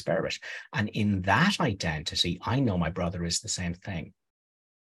Holy Spirit. And in that identity, I know my brother is the same thing.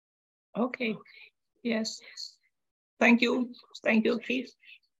 Okay. Yes. Thank you. Thank you, Keith.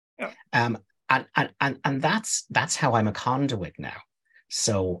 Yeah. And that's how I'm a conduit now.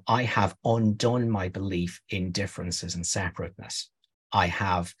 So I have undone my belief in differences and separateness. I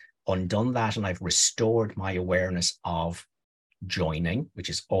have undone that, and I've restored my awareness of joining, which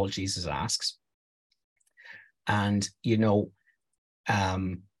is all Jesus asks. And, you know,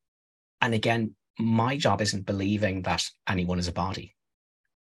 and again, my job isn't believing that anyone is a body.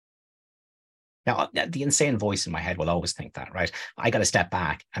 Now, the insane voice in my head will always think that, right? I got to step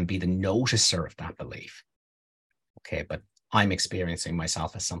back and be the noticer of that belief. Okay, but I'm experiencing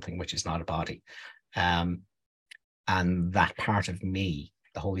myself as something which is not a body. And that part of me,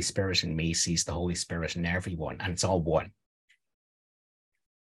 the Holy Spirit in me, sees the Holy Spirit in everyone, and it's all one.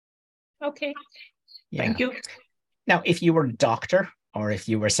 Okay. Yeah. Thank you. Now, if you were a doctor, or if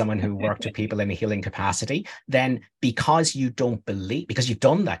you were someone who worked with people in a healing capacity, then because you don't believe, because you've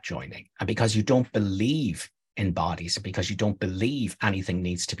done that joining, and because you don't believe in bodies, because you don't believe anything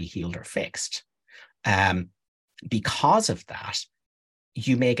needs to be healed or fixed, because of that,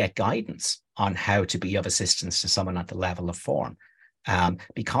 you may get guidance on how to be of assistance to someone at the level of form.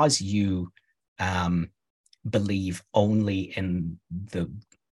 Because you believe only in the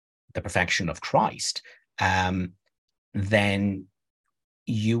perfection of Christ, then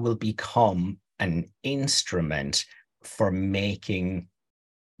you will become an instrument for making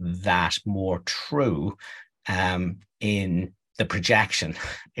that more true in the projection,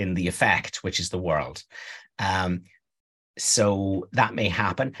 in the effect, which is the world. So that may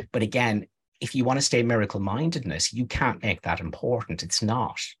happen. But again, if you want to stay miracle-mindedness, you can't make that important. It's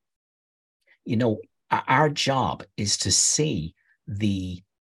not. You know, our job is to see the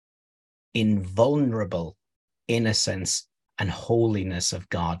invulnerable innocence and holiness of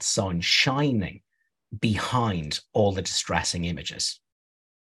God's Son shining behind all the distressing images.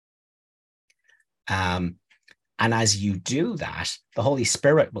 And as you do that, the Holy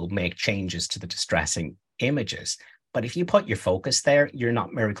Spirit will make changes to the distressing images. But if you put your focus there, you're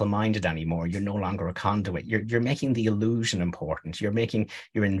not miracle-minded anymore. You're no longer a conduit. You're making the illusion important. You're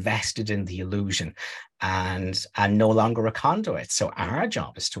invested in the illusion and no longer a conduit. So our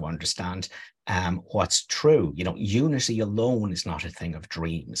job is to understand what's true. You know, unity alone is not a thing of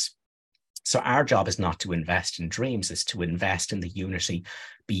dreams. So our job is not to invest in dreams, it's to invest in the unity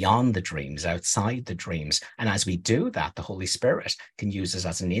beyond the dreams, outside the dreams. And as we do that, the Holy Spirit can use us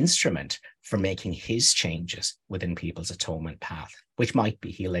as an instrument for making his changes within people's atonement path, which might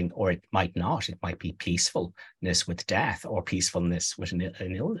be healing or it might not. It might be peacefulness with death or peacefulness with an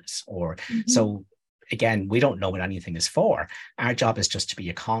illness. Or so again, we don't know what anything is for. Our job is just to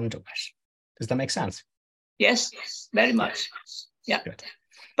be a conduit. Does that make sense? Yes, very much. Yeah. Good.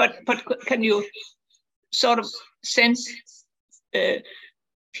 But can you sort of sense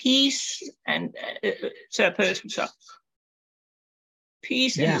peace and to a person? So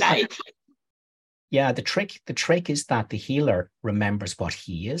peace and light. Yeah, the trick is that the healer remembers what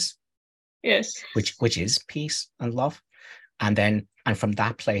he is. Yes. Which is peace and love. And from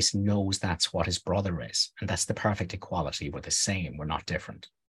that place knows that's what his brother is. And that's the perfect equality. We're the same. We're not different.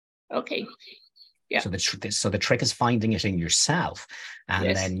 Okay. Yeah. So the trick is finding it in yourself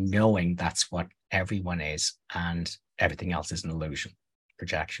and then knowing that's what everyone is and everything else is an illusion,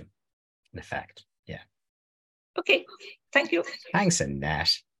 projection, an effect. Yeah. Okay. Thank you. Thanks,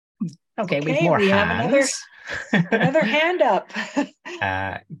 Annette. Okay, we have more hands. Another hand up.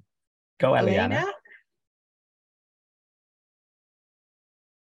 Go, Eliana.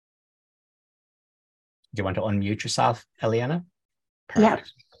 Do you want to unmute yourself, Eliana?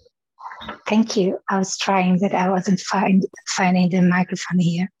 Perfect. Yeah. Thank you. I was trying, but I wasn't finding the microphone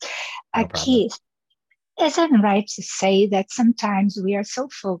here. No Keith, is it right to say that sometimes we are so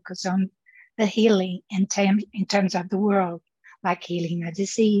focused on the healing in terms of the world, like healing a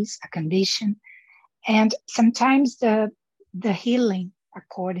disease, a condition, and sometimes the healing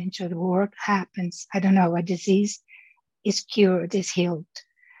according to the word happens. I don't know, a disease is cured, is healed.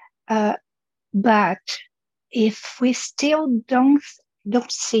 But if we still don't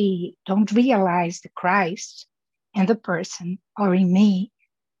realize the Christ in the person or in me,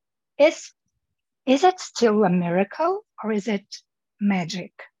 is it still a miracle or is it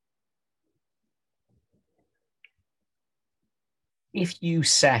magic? If you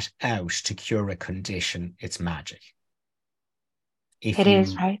set out to cure a condition, it's magic. It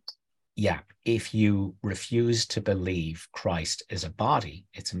is, right? Yeah. If you refuse to believe Christ is a body,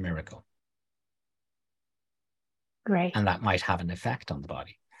 it's a miracle. Great. And that might have an effect on the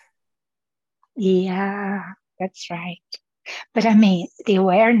body. Yeah, that's right. But I mean, the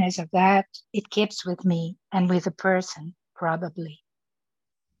awareness of that, it keeps with me and with the person, probably.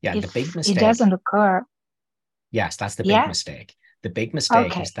 Yeah, if the big mistake. It doesn't occur. Yes, that's the big mistake. The big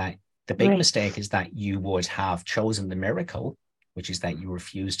mistake is that mistake is that you would have chosen the miracle, which is that you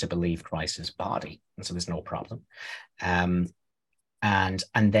refuse to believe Christ's body, and so there's no problem. And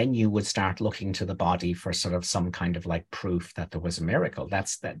then you would start looking to the body for sort of some kind of like proof that there was a miracle.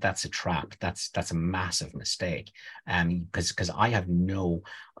 That's a trap. That's a massive mistake. Because I have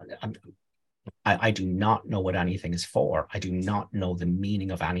I do not know what anything is for. I do not know the meaning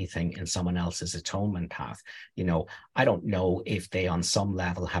of anything in someone else's atonement path. You know, I don't know if they on some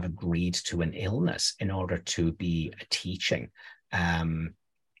level have agreed to an illness in order to be a teaching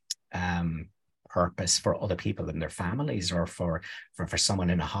purpose for other people in their families or for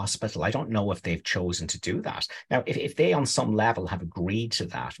someone in a hospital. I don't know if they've chosen to do that. Now, if they on some level have agreed to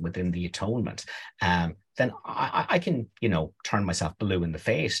that within the atonement, then I can, you know, turn myself blue in the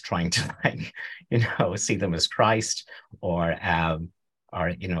face trying to, like, you know, see them as Christ or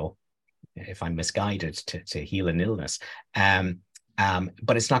you know, if I'm misguided to heal an illness.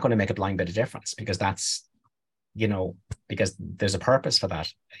 But it's not going to make a blind bit of difference, because that's, you know, because there's a purpose for that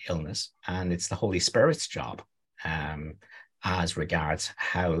illness, and it's the Holy Spirit's job as regards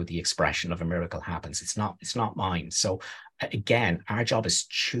how the expression of a miracle happens. It's not mine. So again, our job is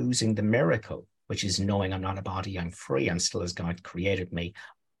choosing the miracle, which is knowing I'm not a body, I'm free, I'm still as God created me,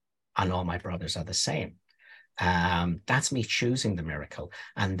 and all my brothers are the same. That's me choosing the miracle,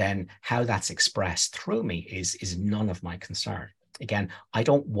 and then how that's expressed through me is none of my concern. Again, I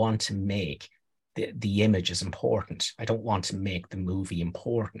don't want to make the image is important. I don't want to make the movie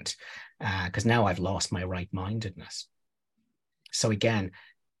important, because now I've lost my right-mindedness. So again,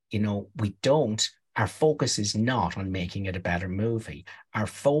 you know, our focus is not on making it a better movie. Our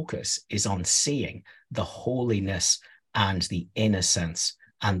focus is on seeing the holiness and the innocence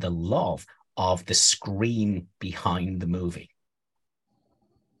and the love of the screen behind the movie.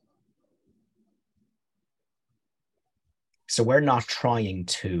 So we're not trying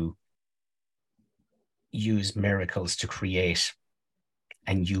to use miracles to create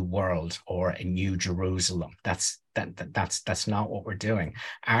a new world or a new Jerusalem. That's not what we're doing.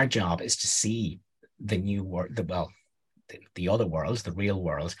 Our job is to see the new world, the other world, the real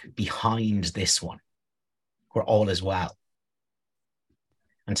world behind this one, where all is well,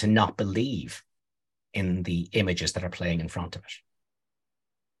 and to not believe in the images that are playing in front of it.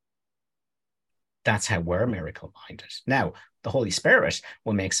 That's how we're miracle-minded. Now, the Holy Spirit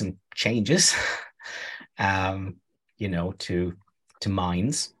will make some changes, you know, to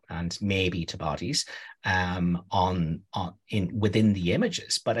minds and maybe to bodies within the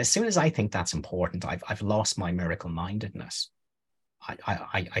images. But as soon as I think that's important, I've lost my miracle-mindedness.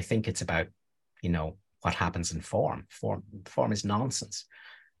 I think it's about, you know, what happens in form. Form is nonsense.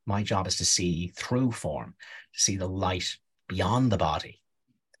 My job is to see through form, to see the light beyond the body,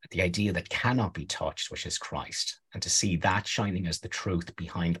 the idea that cannot be touched, which is Christ, and to see that shining as the truth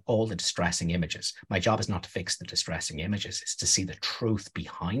behind all the distressing images. My job is not to fix the distressing images, it's to see the truth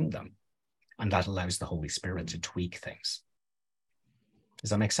behind them. And that allows the Holy Spirit to tweak things.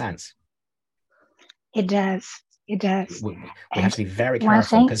 Does that make sense? It does. It does. We have to be very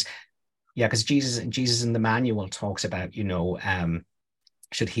careful, because Jesus in the manual talks about, you know,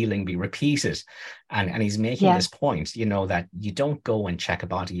 should healing be repeated? And he's making this point, you know, that you don't go and check a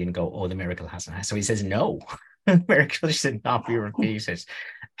body and go, oh, the miracle hasn't happened. So he says, no, miracles should not be repeated,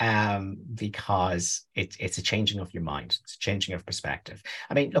 because it's a changing of your mind. It's a changing of perspective.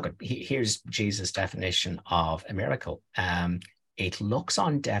 I mean, look, here's Jesus' definition of a miracle. It looks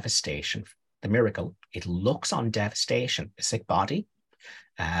on devastation, the miracle, it looks on devastation, a sick body,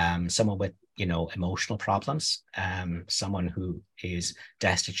 someone with, you know, emotional problems, someone who is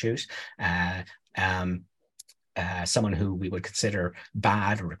destitute, someone who we would consider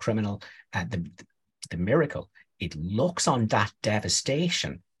bad or a criminal, the miracle, it looks on that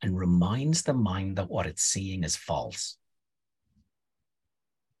devastation and reminds the mind that what it's seeing is false.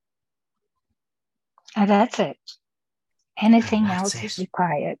 And that's it. Anything That's else is it.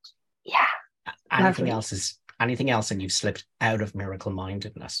 required. Yeah. Anything Lovely. else is anything else, and you've slipped out of miracle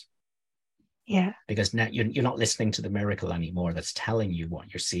mindedness. Yeah. Because now you're not listening to the miracle anymore that's telling you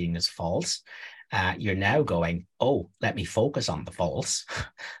what you're seeing is false. You're now going, oh, let me focus on the false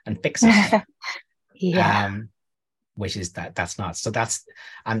and fix it. Yeah. Which is that's not. So that's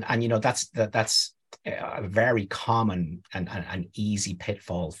and you know that's a very common and easy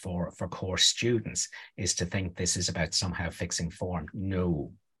pitfall for course students, is to think this is about somehow fixing form.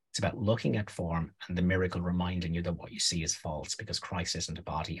 No, it's about looking at form and the miracle reminding you that what you see is false, because Christ isn't a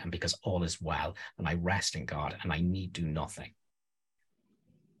body, and because all is well, and I rest in God, and I need do nothing.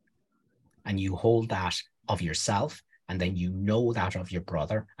 And you hold that of yourself, and then you know that of your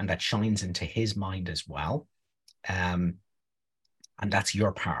brother, and that shines into his mind as well. And that's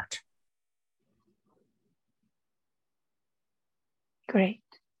your part. Great.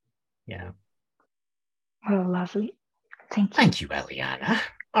 Yeah. Well, lovely. Thank you. Thank you, Eliana.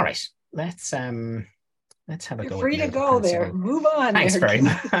 All right, let's have a You're go. free at to go there. Principle. Move on. Thanks there, very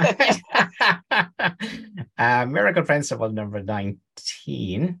Keith. much. Miracle Principle number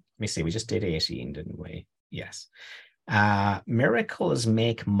 19. Let me see, we just did 18, didn't we? Yes. Miracles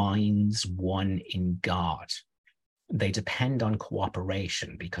make minds one in God. They depend on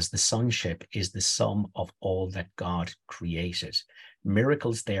cooperation, because the sonship is the sum of all that God created.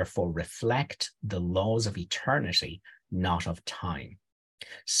 Miracles therefore reflect the laws of eternity, not of time.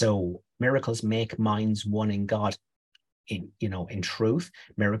 So miracles make minds one in God. In truth,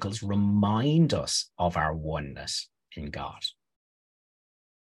 miracles remind us of our oneness in God.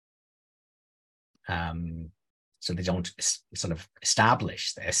 So they don't sort of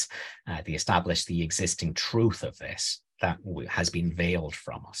establish this, they establish the existing truth of this that has been veiled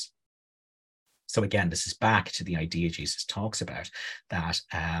from us. So again, this is back to the idea Jesus talks about, that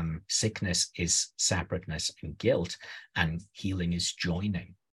sickness is separateness and guilt, and healing is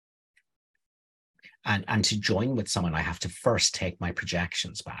joining. And to join with someone, I have to first take my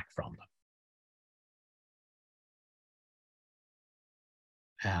projections back from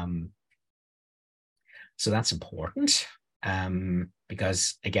them. So that's important,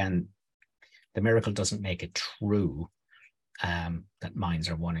 because again, the miracle doesn't make it true that minds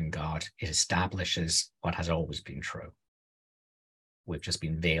are one in God. It establishes what has always been true. We've just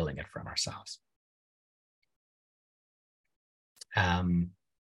been veiling it from ourselves. They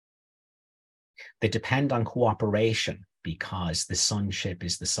depend on cooperation, because the sonship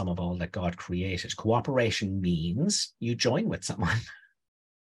is the sum of all that God created. Cooperation means you join with someone.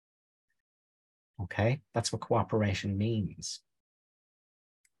 Okay, that's what cooperation means.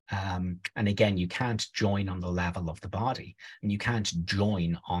 And again, you can't join on the level of the body, and you can't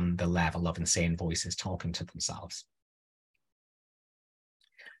join on the level of insane voices talking to themselves.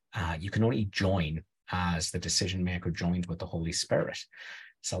 You can only join as the decision maker joined with the Holy Spirit.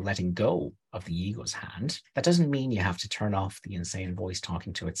 So letting go of the ego's hand, that doesn't mean you have to turn off the insane voice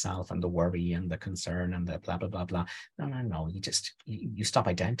talking to itself and the worry and the concern and the blah, blah, blah, blah. No. You stop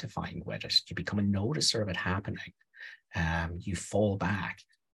identifying with it. You become a noticer of it happening. You fall back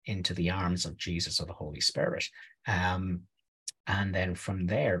into the arms of Jesus or the Holy Spirit. And then from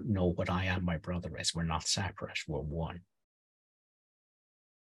there, know what I and my brother is. We're not separate. We're one.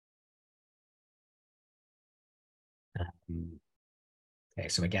 Okay,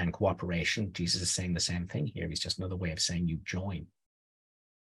 so again, cooperation, Jesus is saying the same thing here. He's just another way of saying you join,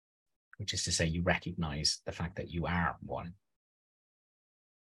 which is to say you recognize the fact that you are one.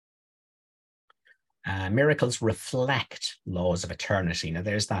 Miracles reflect laws of eternity. Now,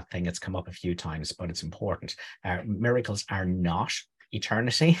 there's that thing that's come up a few times, but it's important. Miracles are not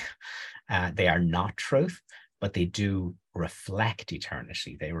eternity. They are not truth, but they do reflect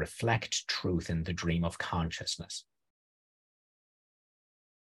eternity. They reflect truth in the dream of consciousness.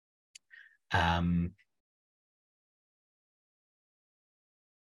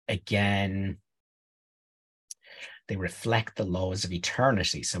 Again, they reflect the laws of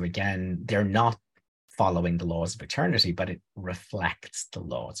eternity. So again, they're not following the laws of eternity, but it reflects the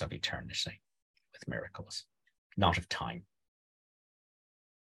laws of eternity with miracles, not of time.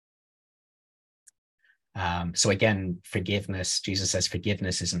 So again, forgiveness, Jesus says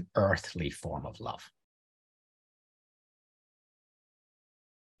forgiveness is an earthly form of love.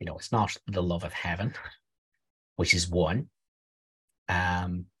 It's not the love of heaven, which is one,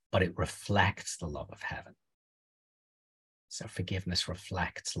 but it reflects the love of heaven. So forgiveness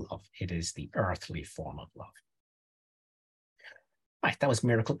reflects love. It is the earthly form of love. Right, that was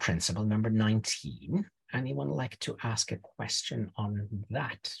miracle principle number 19. Anyone like to ask a question on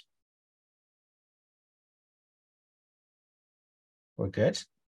that? We're good?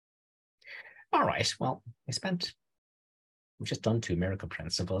 All right, well, we've just done 2 miracle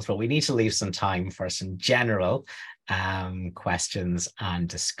principles, but we need to leave some time for some general questions and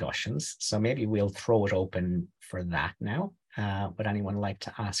discussions. So maybe we'll throw it open for that now. Would anyone like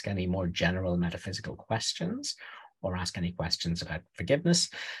to ask any more general metaphysical questions or ask any questions about forgiveness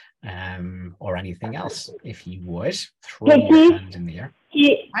or anything else? If you would, throw your hand in the air.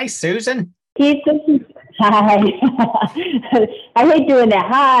 Hi, Susan. Keith, this is, hi. I hate doing that.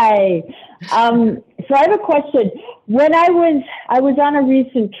 Hi. So I have a question. When I was on a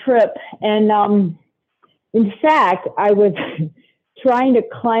recent trip, and in fact, I was trying to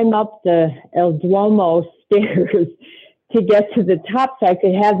climb up the El Duomo stairs to get to the top so I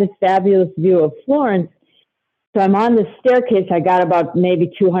could have this fabulous view of Florence. So I'm on the staircase. I got about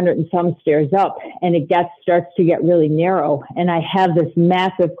maybe 200 and some stairs up, and it starts to get really narrow. And I have this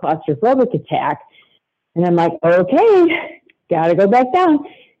massive claustrophobic attack. And I'm like, okay, got to go back down.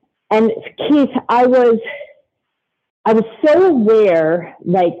 And Keith, I was so aware,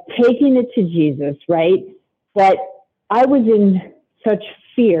 like taking it to Jesus, right? But I was in such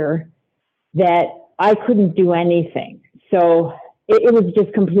fear that I couldn't do anything. So it was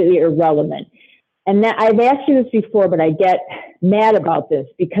just completely irrelevant. And that, I've asked you this before, but I get mad about this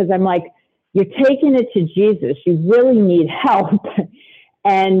because I'm like, you're taking it to Jesus. You really need help.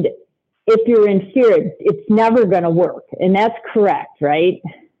 And if you're in fear, it's never going to work. And that's correct, right?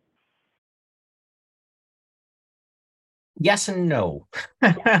 Yes and no.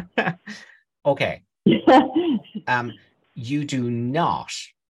 Okay. You do not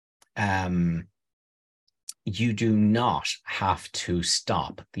have to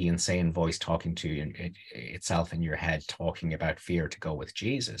stop the insane voice talking to you itself in your head, talking about fear to go with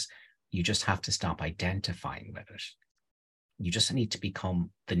Jesus. You just have to stop identifying with it. You just need to become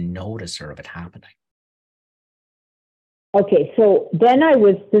the noticer of it happening. Okay, so then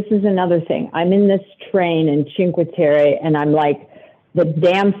this is another thing. I'm in this train in Cinque Terre, and I'm like, the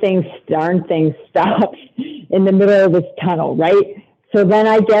darn thing stops in the middle of this tunnel, right? So then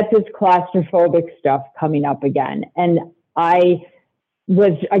I get this claustrophobic stuff coming up again. And I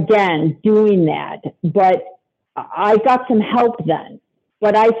was, again, doing that. But I got some help then.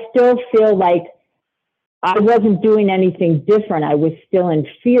 But I still feel like I wasn't doing anything different. I was still in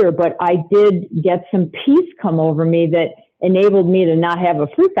fear, but I did get some peace come over me that enabled me to not have a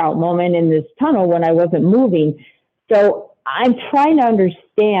freak out moment in this tunnel when I wasn't moving. So I'm trying to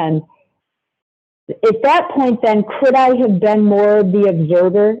understand, at that point then, could I have been more the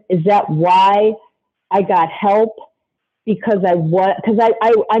observer? Is that why I got help? Because I'm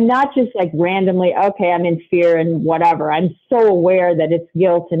not just like randomly, okay, I'm in fear and whatever. I'm so aware that it's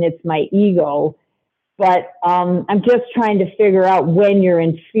guilt and it's my ego. But I'm just trying to figure out when you're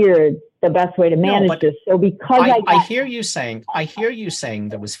in fear, the best way to manage this. So because I hear you saying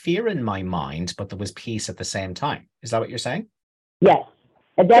there was fear in my mind, but there was peace at the same time. Is that what you're saying? Yes.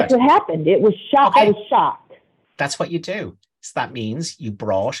 And that's what happened. It was shock. Okay. I was shocked. That's what you do. So that means you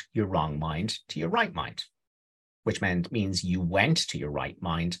brought your wrong mind to your right mind, which means you went to your right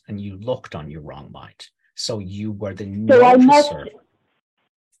mind and you looked on your wrong mind. So you were the noticer.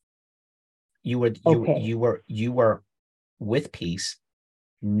 You were with peace,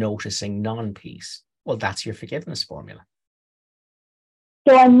 noticing non-peace. Well, that's your forgiveness formula.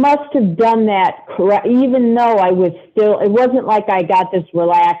 So I must have done that correct, even though I was still, it wasn't like I got this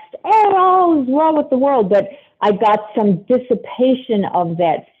relaxed, all is well with the world, but I got some dissipation of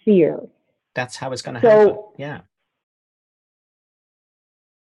that fear. That's how it's going to happen. Yeah.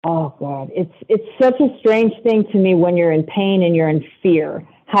 Oh God, it's such a strange thing to me when you're in pain and you're in fear,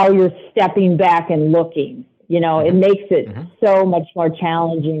 how you're stepping back and looking, it makes it so much more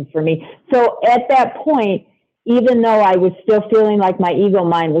challenging for me. So at that point, even though I was still feeling like my ego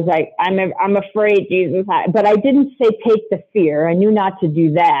mind was like, I'm afraid, Jesus, but I didn't say take the fear. I knew not to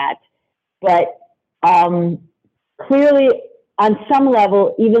do that. But clearly, on some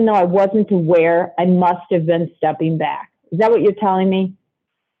level, even though I wasn't aware, I must have been stepping back. Is that what you're telling me?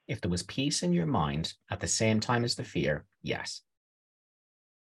 If there was peace in your mind at the same time as the fear, yes.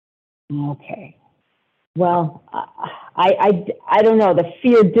 Okay. Well, I don't know. The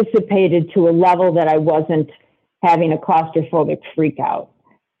fear dissipated to a level that I wasn't having a claustrophobic freak out.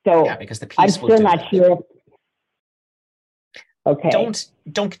 So yeah, because the peace I'm still not sure. Okay.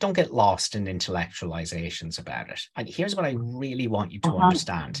 Don't get lost in intellectualizations about it. And here's what I really want you to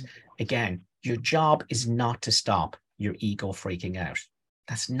understand. Again, your job is not to stop your ego freaking out.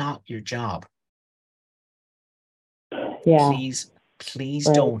 That's not your job. Yeah. Please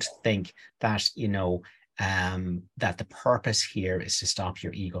Right. don't think that, that the purpose here is to stop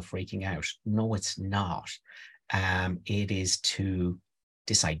your ego freaking out. No, it's not. It is to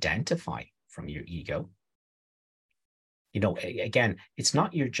disidentify from your ego. Again, it's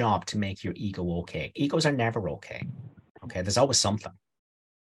not your job to make your ego okay. Egos are never okay. Okay, there's always something.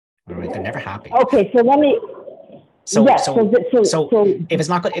 All right, they're never happy. Okay, so let me. So if it's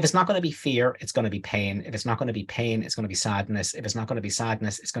not going to be fear, it's going to be pain. If it's not going to be pain, it's going to be sadness. If it's not going to be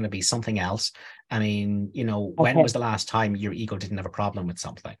sadness, it's going to be something else. I mean, when was the last time your ego didn't have a problem with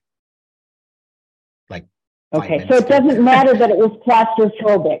something? Like, okay, so it doesn't matter that it was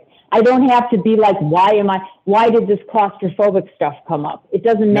claustrophobic. I don't have to be like, why did this claustrophobic stuff come up? It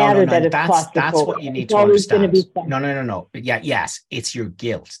doesn't matter that it's claustrophobic. That's what you need to understand. No. Yeah, yes, it's your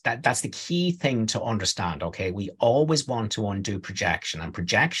guilt. That's the key thing to understand, okay? We always want to undo projection, and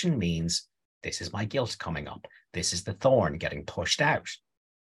projection means this is my guilt coming up. This is the thorn getting pushed out.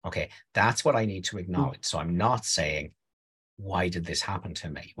 Okay, that's what I need to acknowledge. So I'm not saying, why did this happen to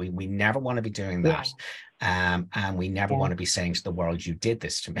me? We never want to be doing that. And we never want to be saying to the world, you did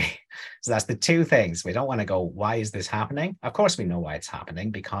this to me. So that's the two things. We don't want to go, why is this happening? Of course, we know why it's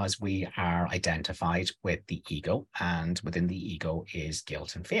happening, because we are identified with the ego, and within the ego is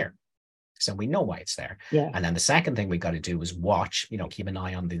guilt and fear. So we know why it's there. Yeah. And then the second thing we got to do is watch, keep an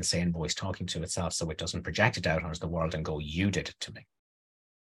eye on the insane voice talking to itself, so it doesn't project it out onto the world and go, you did it to me.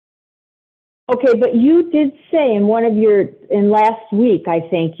 Okay, but you did say in last week, I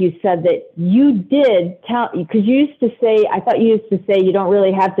think you said that you did tell, because you used to say, I thought you used to say you don't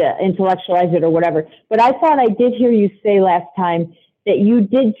really have to intellectualize it or whatever, but I thought I did hear you say last time that you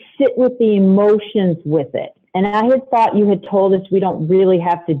did sit with the emotions with it. And I had thought you had told us we don't really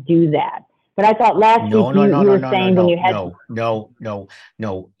have to do that. But I thought last week you were saying when you had... No,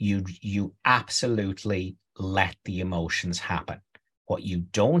 you absolutely let the emotions happen. What you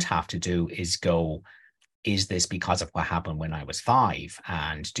don't have to do is go, is this because of what happened when I was 5?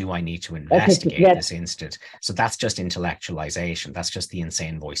 And do I need to investigate this instant? So that's just intellectualization. That's just the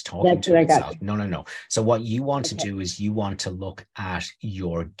insane voice talking to itself. No. So what you want to do is you want to look at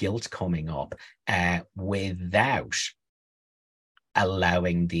your guilt coming up without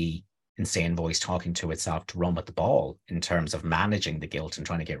allowing the insane voice talking to itself to run with the ball in terms of managing the guilt and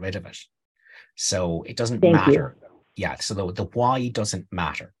trying to get rid of it. So it doesn't matter. Yeah, so the why doesn't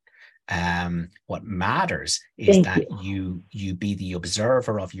matter. What matters is that you be the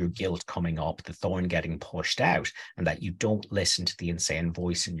observer of your guilt coming up, the thorn getting pushed out, and that you don't listen to the insane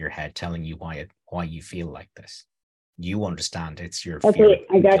voice in your head telling you why you feel like this. You understand it's your fear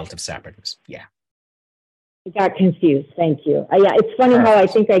and guilt of separateness. Yeah. I got confused. Thank you. Yeah, it's funny how I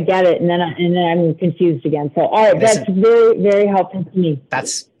think I get it, and then I'm confused again. So, all right, that's very, very helpful to me.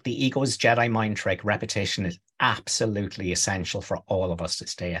 That's the ego's Jedi mind trick. Repetition is absolutely essential for all of us to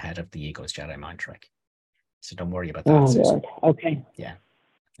stay ahead of the ego's Jedi mind trick. So don't worry about that. Oh, Susan. Lord. Okay. Yeah.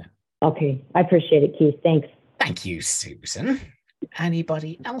 Okay. I appreciate it, Keith. Thanks. Thank you, Susan.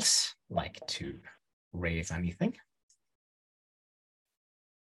 Anybody else like to raise anything?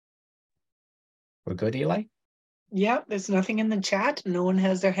 We're good, Eli? Yeah, there's nothing in the chat. No one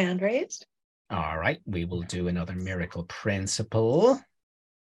has their hand raised. All right. We will do another miracle principle.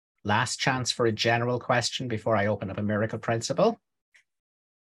 Last chance for a general question before I open up a miracle principle.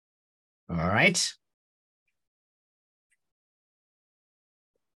 All right.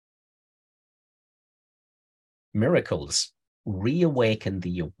 Miracles reawaken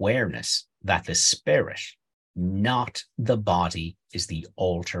the awareness that the spirit, not the body, is the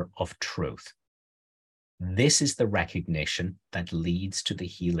altar of truth. This is the recognition that leads to the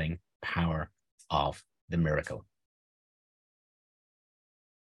healing power of the miracle.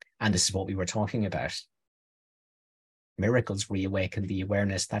 And this is what we were talking about. Miracles reawaken the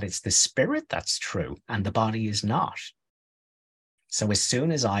awareness that it's the spirit that's true and the body is not. So as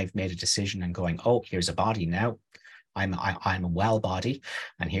soon as I've made a decision and going, oh, here's a body now, I'm a well body,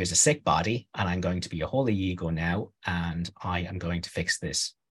 and here's a sick body, and I'm going to be a holy ego now, and I am going to fix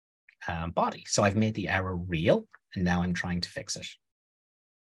this body. So I've made the error real, and now I'm trying to fix it.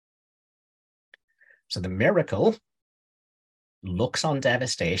 So the miracle looks on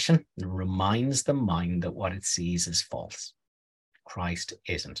devastation and reminds the mind that what it sees is false. Christ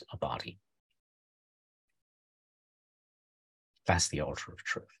isn't a body. That's the altar of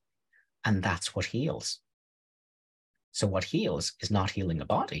truth. And that's what heals. So what heals is not healing a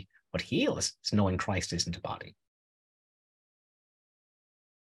body. What heals is knowing Christ isn't a body.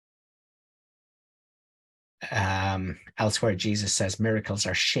 Elsewhere, Jesus says miracles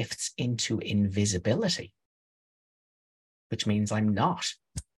are shifts into invisibility. which means I'm not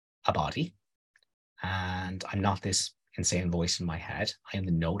a body, and I'm not this insane voice in my head. I am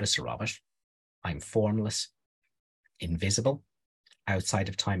the noticer of it. I'm formless, invisible, outside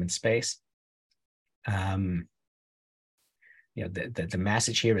of time and space. The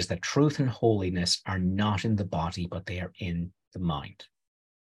message here is that truth and holiness are not in the body, but they are in the mind.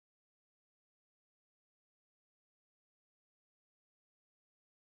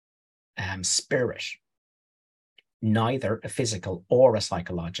 Spirit, neither a physical or a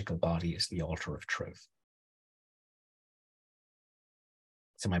psychological body, is the altar of truth.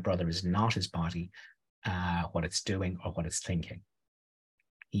 So my brother is not his body, what it's doing or what it's thinking.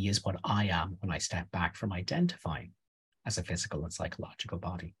 He is what I am when I step back from identifying as a physical and psychological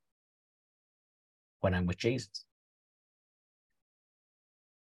body, when I'm with Jesus.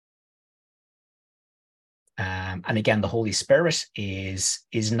 And again, the Holy Spirit is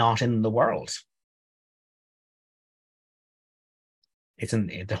not in the world.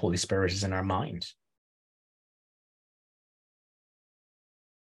 The Holy Spirit is in our mind.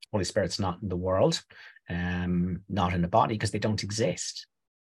 Holy Spirit's not in the world, not in a body, because they don't exist.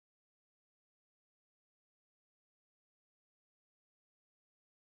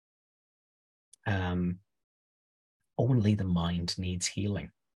 Only the mind needs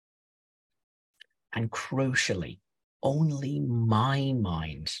healing. And crucially, only my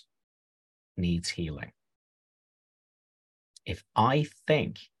mind needs healing. If I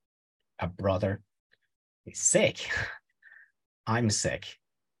think a brother is sick, I'm sick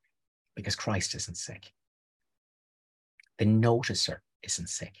because Christ isn't sick. The noticer isn't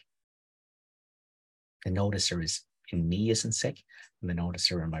sick. The noticer is in me isn't sick, and the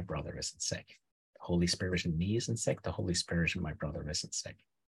noticer in my brother isn't sick. The Holy Spirit in me isn't sick. The Holy Spirit in my brother isn't sick.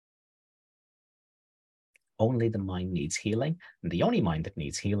 Only the mind needs healing, and the only mind that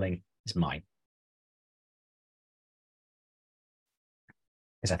needs healing is mine.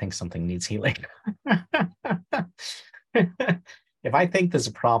 Because I think something needs healing. If I think there's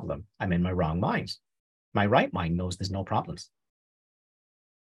a problem, I'm in my wrong mind. My right mind knows there's no problems.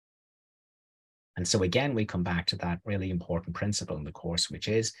 And so again, we come back to that really important principle in the course, which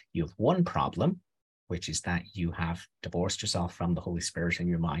is you have one problem, which is that you have divorced yourself from the Holy Spirit in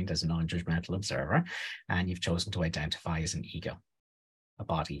your mind as a non-judgmental observer, and you've chosen to identify as an ego, a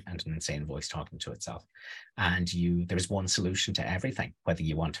body, and an insane voice talking to itself. And there's one solution to everything, whether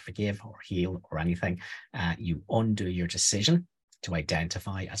you want to forgive or heal or anything. You undo your decision to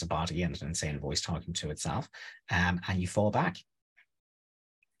identify as a body and an insane voice talking to itself, and you fall back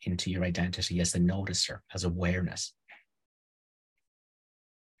into your identity as the noticer, as awareness.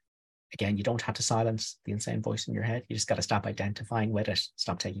 Again, you don't have to silence the insane voice in your head. You just got to stop identifying with it,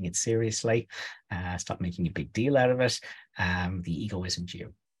 stop taking it seriously, stop making a big deal out of it. The ego isn't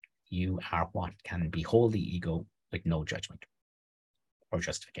you. You are what can behold the ego with no judgment or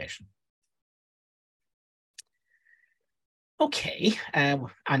justification. Okay,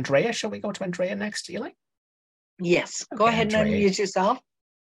 Andrea, shall we go to Andrea next, Eli? Yes, go ahead and unmute yourself.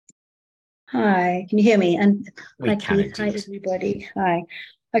 Hi, can you hear me? And hi, Keith. Hi, everybody. Hi.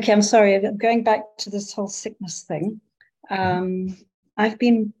 Okay, I'm sorry. I'm going back to this whole sickness thing. I've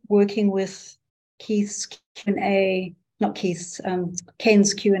been working with Keith's Q&A, not Keith's,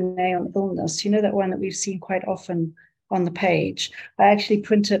 Ken's Q&A on illness. You know, that one that we've seen quite often on the page. I've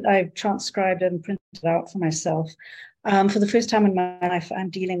transcribed it and printed it out for myself. For the first time in my life, I'm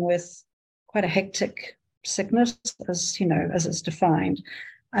dealing with quite a hectic sickness, as you know, as it's defined.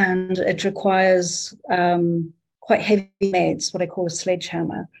 And it requires quite heavy meds, what I call a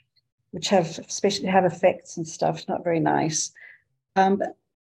sledgehammer, which especially have effects and stuff, not very nice. And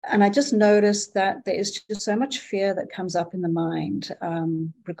I just noticed that there is just so much fear that comes up in the mind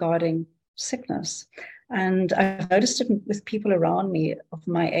regarding sickness. And I've noticed it with people around me of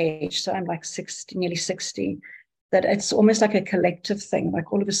my age, so I'm like 60, nearly 60, that it's almost like a collective thing.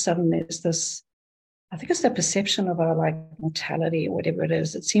 Like all of a sudden there's this, I think it's the perception of our like mortality or whatever it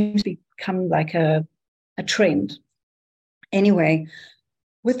is. It seems to become like a trend. Anyway,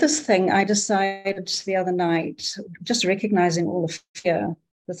 with this thing, I decided the other night, just recognizing all the fear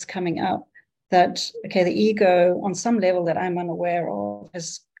that's coming up, that, okay, the ego on some level that I'm unaware of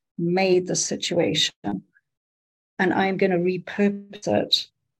has made the situation, and I'm going to repurpose it,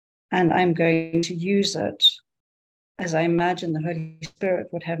 and I'm going to use it as I imagine the Holy Spirit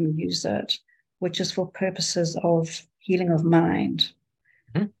would have me use it, which is for purposes of healing of mind.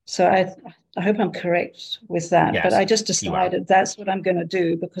 Mm-hmm. So I hope I'm correct with that, yes, but I just decided that's what I'm going to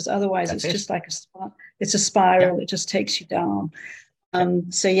do, because otherwise it's just like it's a spiral that just takes you down.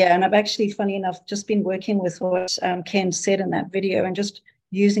 So yeah, and I've actually, funny enough, just been working with what Ken said in that video and just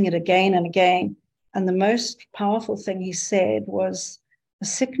using it again and again And the most powerful thing he said was, the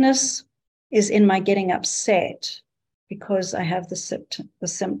sickness is in my getting upset because I have the symptom.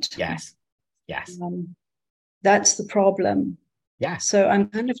 Yes. Yes. That's the problem. Yeah. So I'm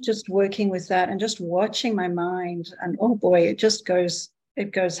kind of just working with that and just watching my mind. And oh boy, it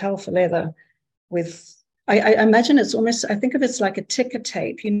goes hell for leather with, I imagine it's almost, I think of it's like a ticker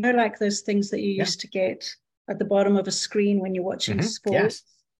tape, you know, like those things that you used to get at the bottom of a screen when you're watching sports. Yes.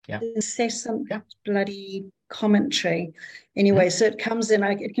 Yeah. Incessant bloody commentary. Anyway, so it comes in,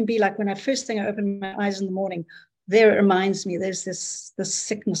 it can be like when first thing I open my eyes in the morning, there it reminds me there's this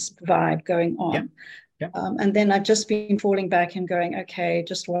sickness vibe going on. Yeah. And then I've just been falling back and going, okay,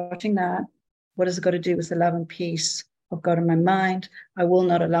 just watching that. What has it got to do with the love and peace of God in my mind? I will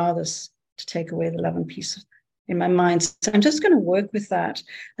not allow this to take away the love and peace in my mind. So I'm just going to work with that.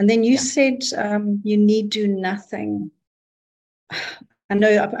 And then you said you need do nothing. I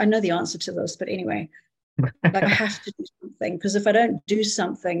know the answer to this, but anyway, like I have to do something, because if I don't do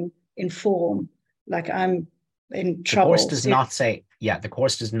something in form, like I'm in trouble. The course does not say, the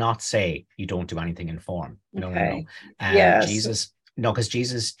course does not say you don't do anything in form. No. Jesus, no, because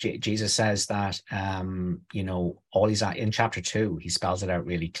Jesus says that, all he's at in chapter 2, he spells it out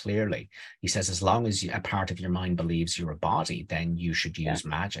really clearly. He says, as long as a part of your mind believes you're a body, then you should use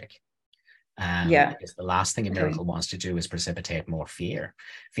magic. Because the last thing a miracle wants to do is precipitate more fear.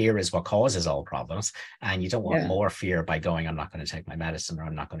 Fear is what causes all problems, and you don't want more fear by going, I'm not going to take my medicine, or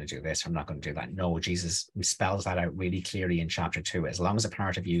I'm not going to do this, or I'm not going to do that. No, Jesus spells that out really clearly in chapter 2. As long as a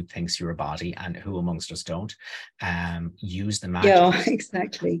part of you thinks you're a body, and who amongst us don't, use the magic. Yeah,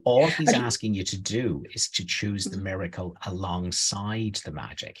 exactly. All he's asking you to do is to choose the miracle alongside the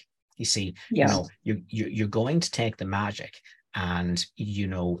magic. You see, you're going to take the magic, and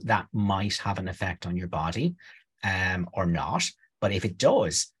that might have an effect on your body or not, but if it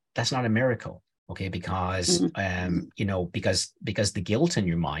does, that's not a miracle, okay? Because because the guilt in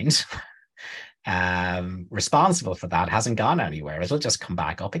your mind responsible for that hasn't gone anywhere. It'll just come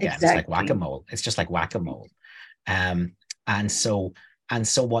back up again. Exactly. It's like whack-a-mole. It's just like whack-a-mole. And so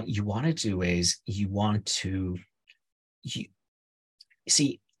what you want to do is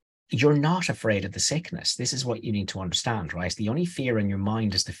you're not afraid of the sickness. This is what you need to understand, right? The only fear in your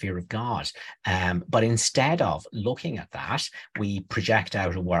mind is the fear of God. But instead of looking at that, we project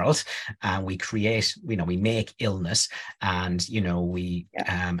out a world, and we create, we make illness, and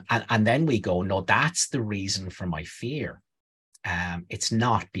and then we go, no, that's the reason for my fear. It's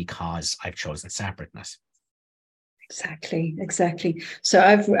not because I've chosen separateness. Exactly. So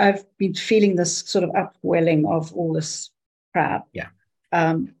I've been feeling this sort of upwelling of all this crap. Yeah.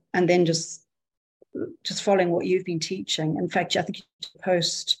 And then just following what you've been teaching. In fact, I think you did a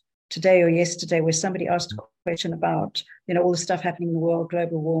post today or yesterday where somebody asked a question about, all the stuff happening in the world,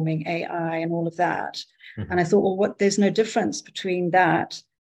 global warming, AI, and all of that. Mm-hmm. And I thought, well, there's no difference between that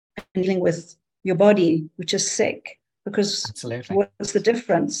and dealing with your body, which is sick, because Absolutely. What's the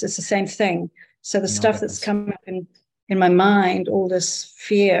difference? It's the same thing. So the stuff that's coming up in my mind, all this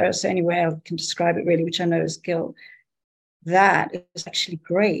fear, so anyway, I can describe it really, which I know is guilt. That is actually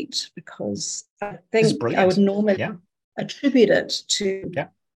great, because I think I would normally attribute it to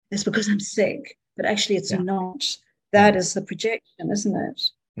it's because I'm sick, but actually it's not. That is the projection, isn't it?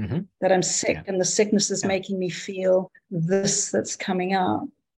 Mm-hmm. That I'm sick, and the sickness is making me feel this that's coming up.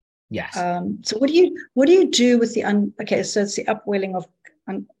 Yes. So what do you do with the so it's the upwelling of,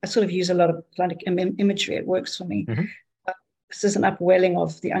 I sort of use a lot of Atlantic imagery. It works for me. Mm-hmm. This is an upwelling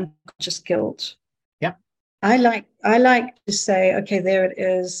of the unconscious guilt. Yeah. I like to say, okay, there it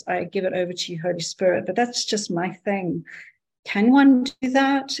is. I give it over to you, Holy Spirit. But that's just my thing. Can one do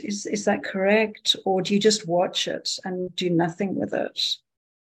that? Is that correct? Or do you just watch it and do nothing with it?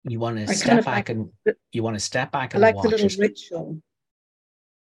 You want to step back and I like watch the little it. ritual.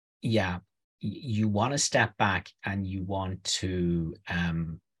 Yeah. You want to step back, and you want to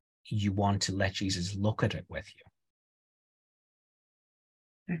let Jesus look at it with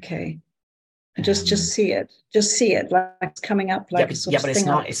you. Okay. Just see it. Just see it, like it's coming up, like but it's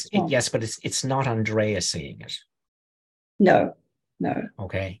not. It's not Andrea seeing it. No.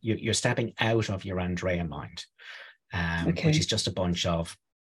 Okay, you're stepping out of your Andrea mind, which is just a bunch of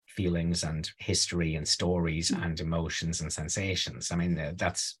feelings and history and stories and emotions and sensations. I mean,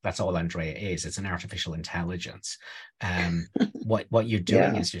 that's all Andrea is. It's an artificial intelligence. What you're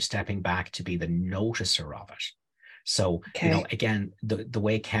doing is you're stepping back to be the noticer of it. So, again, the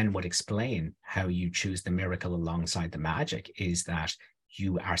way Ken would explain how you choose the miracle alongside the magic is that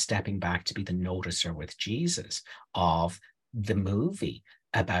you are stepping back to be the noticer with Jesus of the movie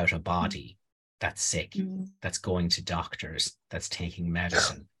about a body that's sick, that's going to doctors, that's taking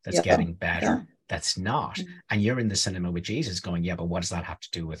medicine, that's getting better, that's not. And you're in the cinema with Jesus going, yeah, but what does that have to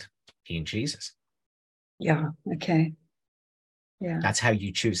do with being Jesus? Yeah. Okay. Yeah. That's how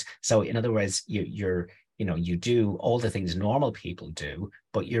you choose. So in other words, you do all the things normal people do,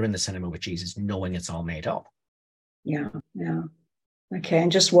 but you're in the cinema with Jesus knowing it's all made up. Yeah. Yeah. Okay.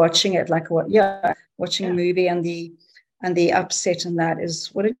 And just watching it, like watching a movie and the upset in that is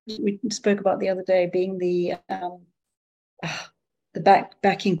what we spoke about the other day, being the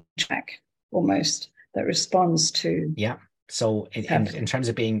backing track almost that responds to. Yeah. So in terms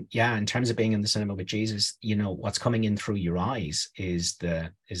of being in the cinema with Jesus, what's coming in through your eyes is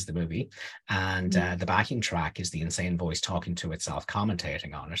the movie, and the backing track is the insane voice talking to itself,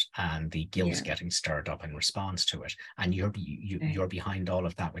 commentating on it, and the guilt getting stirred up in response to it. And you're behind all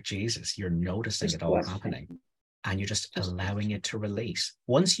of that with Jesus. You're noticing it all happening, and you're just allowing it to release.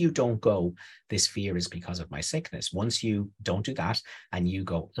 Once you don't go, this fear is because of my sickness. Once you don't do that, and you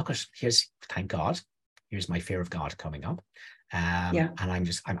go, look, thank God. Here's my fear of God coming up. And I'm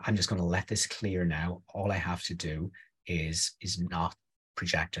just going to let this clear now. All I have to do is not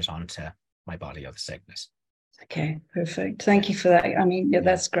project it onto my body or the sickness. Okay, perfect. Thank you for that. I mean,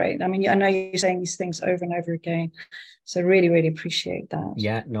 that's great. I mean, I know you're saying these things over and over again. So really, really appreciate that.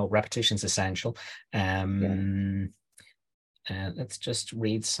 Yeah, no, repetition's essential. Let's just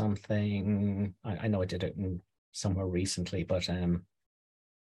read something. I know I did it somewhere recently, but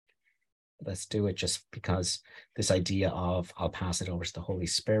let's do it just because this idea of I'll pass it over to the Holy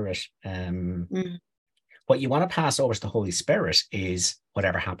Spirit. What you want to pass over to the Holy Spirit is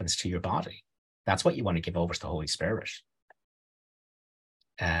whatever happens to your body. That's what you want to give over to the Holy Spirit.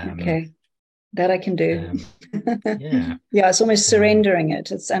 Okay, that I can do. Yeah. Yeah, it's almost surrendering it.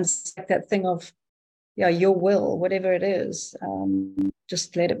 It's like that thing of, your will, whatever it is,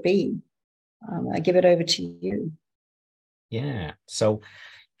 just let it be. I give it over to you. Yeah. So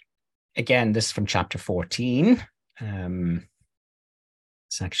again, this is from chapter 14,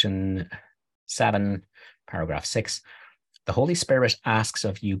 section 7, paragraph 6. The Holy Spirit asks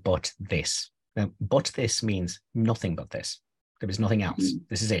of you but this. Now, but this means nothing but this. There is nothing else.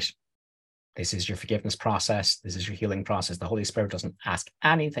 This is it. This is your forgiveness process. This is your healing process. The Holy Spirit doesn't ask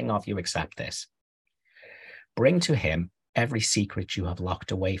anything of you except this. Bring to him every secret you have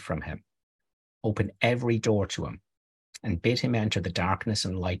locked away from him. Open every door to him, and bid him enter the darkness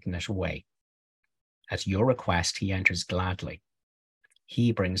and lighten it away. At your request, he enters gladly.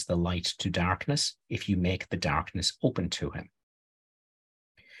 He brings the light to darkness if you make the darkness open to him.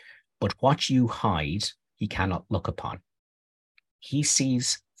 But what you hide, he cannot look upon. He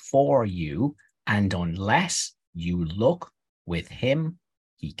sees for you, and unless you look with him,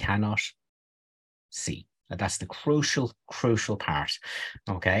 he cannot see. Now, that's the crucial part,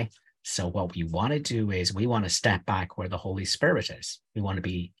 okay? So what we want to do is we want to step back where the Holy Spirit is. We want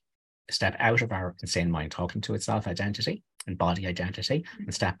to step out of our insane mind talking to itself identity and body identity,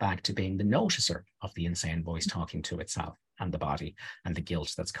 and step back to being the noticer of the insane voice talking to itself and the body and the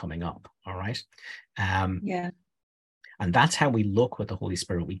guilt that's coming up. All right. And that's how we look with the Holy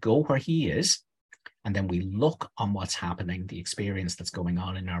Spirit. We go where he is, and then we look on what's happening, the experience that's going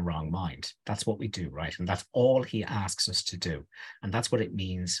on in our wrong mind. That's what we do, right? And that's all he asks us to do. And that's what it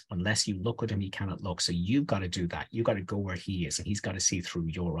means. Unless you look at him, he cannot look. So you've got to do that. You've got to go where he is, and he's got to see through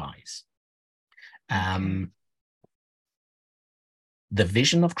your eyes. The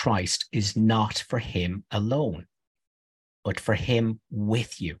vision of Christ is not for him alone, but for him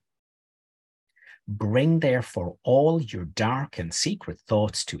with you. Bring therefore all your dark and secret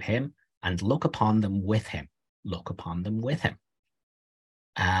thoughts to him, and look upon them with him. Look upon them with him.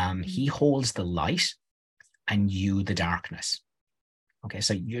 He holds the light, and you the darkness. Okay,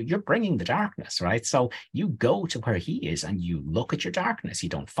 so you're bringing the darkness, right? So you go to where he is, and you look at your darkness. You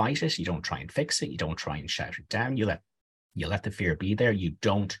don't fight it. You don't try and fix it. You don't try and shout it down. You let the fear be there. You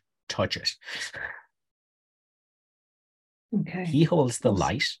don't touch it. Okay. He holds the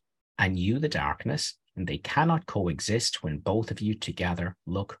light, and you the darkness, and they cannot coexist when both of you together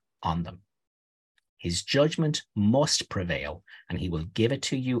look on them. His judgment must prevail, and he will give it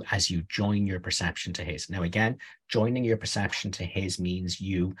to you as you join your perception to his. Now, again, joining your perception to his means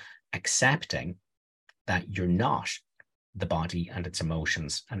you accepting that you're not the body and its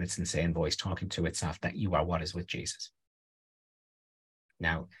emotions and its insane voice talking to itself, that you are what is with Jesus.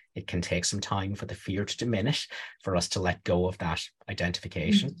 Now, it can take some time for the fear to diminish, for us to let go of that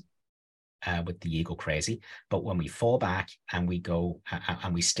identification with the ego crazy. But when we fall back and we go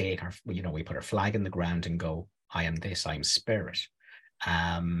and we stake we put our flag in the ground and go, I am this, I am spirit.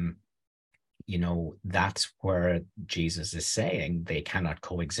 That's where Jesus is saying they cannot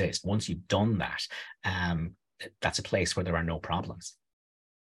coexist. Once you've done that, that's a place where there are no problems.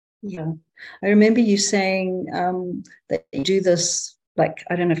 Yeah. I remember you saying that you do this, like,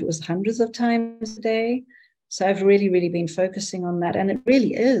 I don't know if it was hundreds of times a day. So I've really, really been focusing on that. And it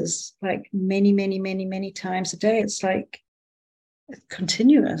really is like many, many, many, many times a day. It's like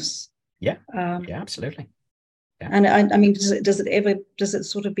continuous. Yeah. Yeah, absolutely. Yeah. And I mean, does it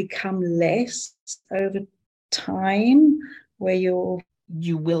sort of become less over time where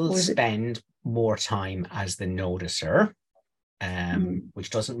you will spend more time as the noticer, which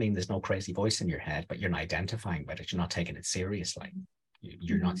doesn't mean there's no crazy voice in your head, but you're not identifying with it. You're not taking it seriously.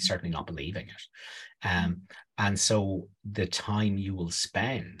 You're not certainly not believing it. And so the time you will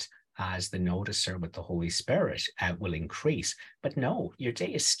spend as the noticer with the Holy Spirit will increase. But no, your day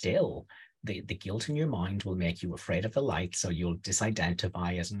is still, the guilt in your mind will make you afraid of the light. So you'll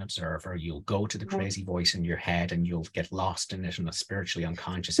disidentify as an observer. You'll go to the crazy voice in your head and you'll get lost in it and spiritually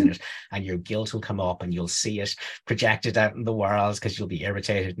unconscious in it. And your guilt will come up and you'll see it projected out in the world because you'll be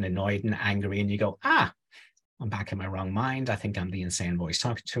irritated and annoyed and angry. And you go, I'm back in my wrong mind. I think I'm the insane voice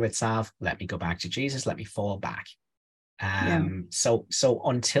talking to itself. Let me go back to Jesus. Let me fall back. So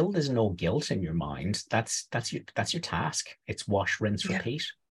until there's no guilt in your mind, that's your task. It's wash, rinse, repeat.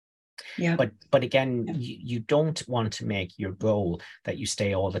 Yeah. But again, you don't want to make your goal that you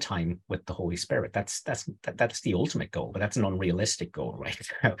stay all the time with the Holy Spirit. That's the ultimate goal, but that's an unrealistic goal, right?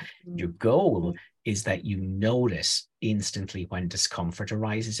 Your goal is that you notice instantly when discomfort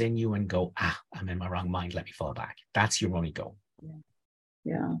arises in you and go, I'm in my wrong mind. Let me fall back. That's your only goal.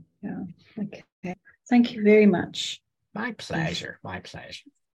 Yeah. Okay. Thank you very much. My pleasure. My pleasure.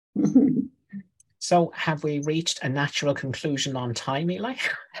 So have we reached a natural conclusion on time, Eli?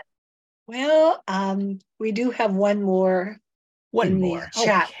 Well, we do have one more the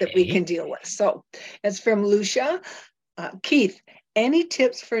chat that we can deal with. So it's from Lucia. Keith, any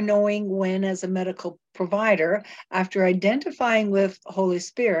tips for knowing when, as a medical provider, after identifying with Holy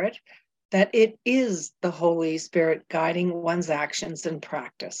Spirit, that it is the Holy Spirit guiding one's actions and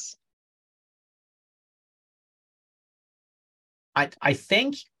practice? I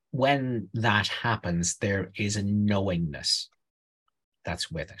think when that happens, there is a knowingness that's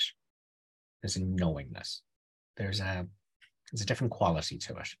with it. There's a knowingness. There's a different quality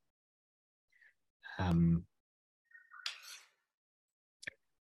to it.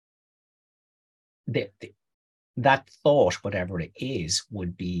 That thought, whatever it is,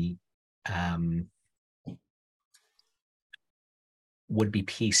 would be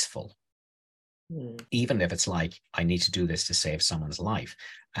peaceful. Even if it's like, I need to do this to save someone's life.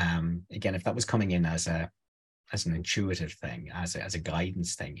 Again, if that was coming in as an intuitive thing, as a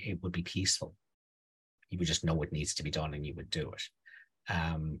guidance thing, it would be peaceful. You would just know it needs to be done and you would do it.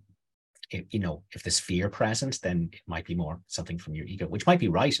 If there's fear present, then it might be more something from your ego, which might be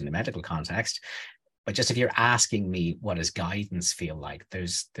right in the medical context. But just if you're asking me, what does guidance feel like?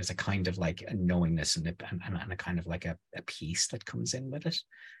 There's a kind of like a knowingness and a kind of like a peace that comes in with it.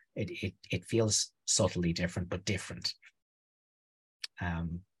 It feels subtly different, but different. I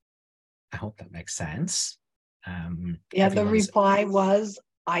hope that makes sense. The reply was,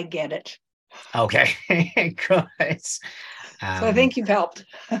 I get it. Okay, good. So I think you've helped.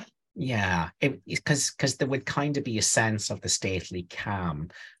 Yeah, because there would kind of be a sense of the stately calm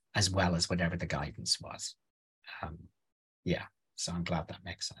as well as whatever the guidance was. So I'm glad that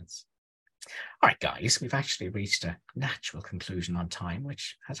makes sense. All right, guys, we've actually reached a natural conclusion on time,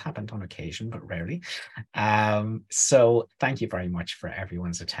 which has happened on occasion, but rarely. So thank you very much for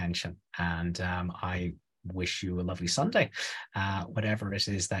everyone's attention. And I wish you a lovely Sunday. Whatever it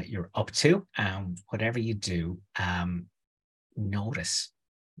is that you're up to, whatever you do, notice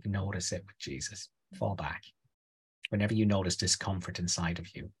it with Jesus. Fall back. Whenever you notice discomfort inside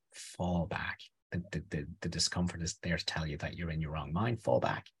of you, fall back. The discomfort is there to tell you that you're in your wrong mind. Fall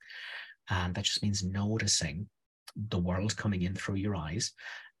back. And that just means noticing the world coming in through your eyes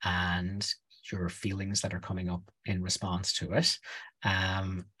and your feelings that are coming up in response to it,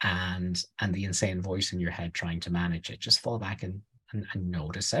 and the insane voice in your head trying to manage it. Just fall back and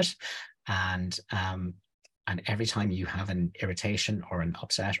notice it. And every time you have an irritation or an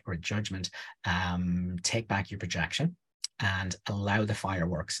upset or a judgment, take back your projection and allow the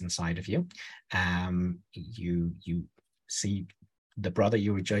fireworks inside of you. You see the brother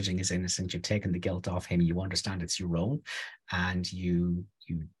you were judging is innocent. You've taken the guilt off him. You understand it's your own, and you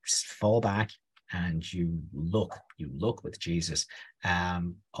fall back and you look with Jesus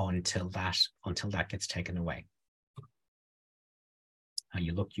until that gets taken away. And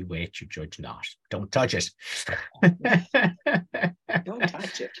you look, you wait, you judge not. Don't touch it. Don't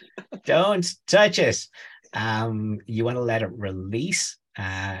touch it. Don't touch it. You want to let it release.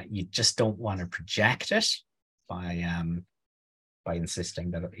 You just don't want to project it by by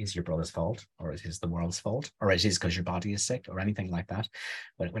insisting that it is your brother's fault, or it is the world's fault, or it is because your body is sick, or anything like that.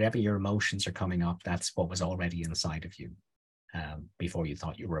 But whatever your emotions are coming up, that's what was already inside of you before you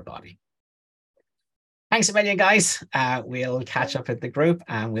thought you were a body. Thanks a million, guys. We'll catch up at the group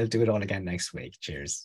and we'll do it all again next week. Cheers.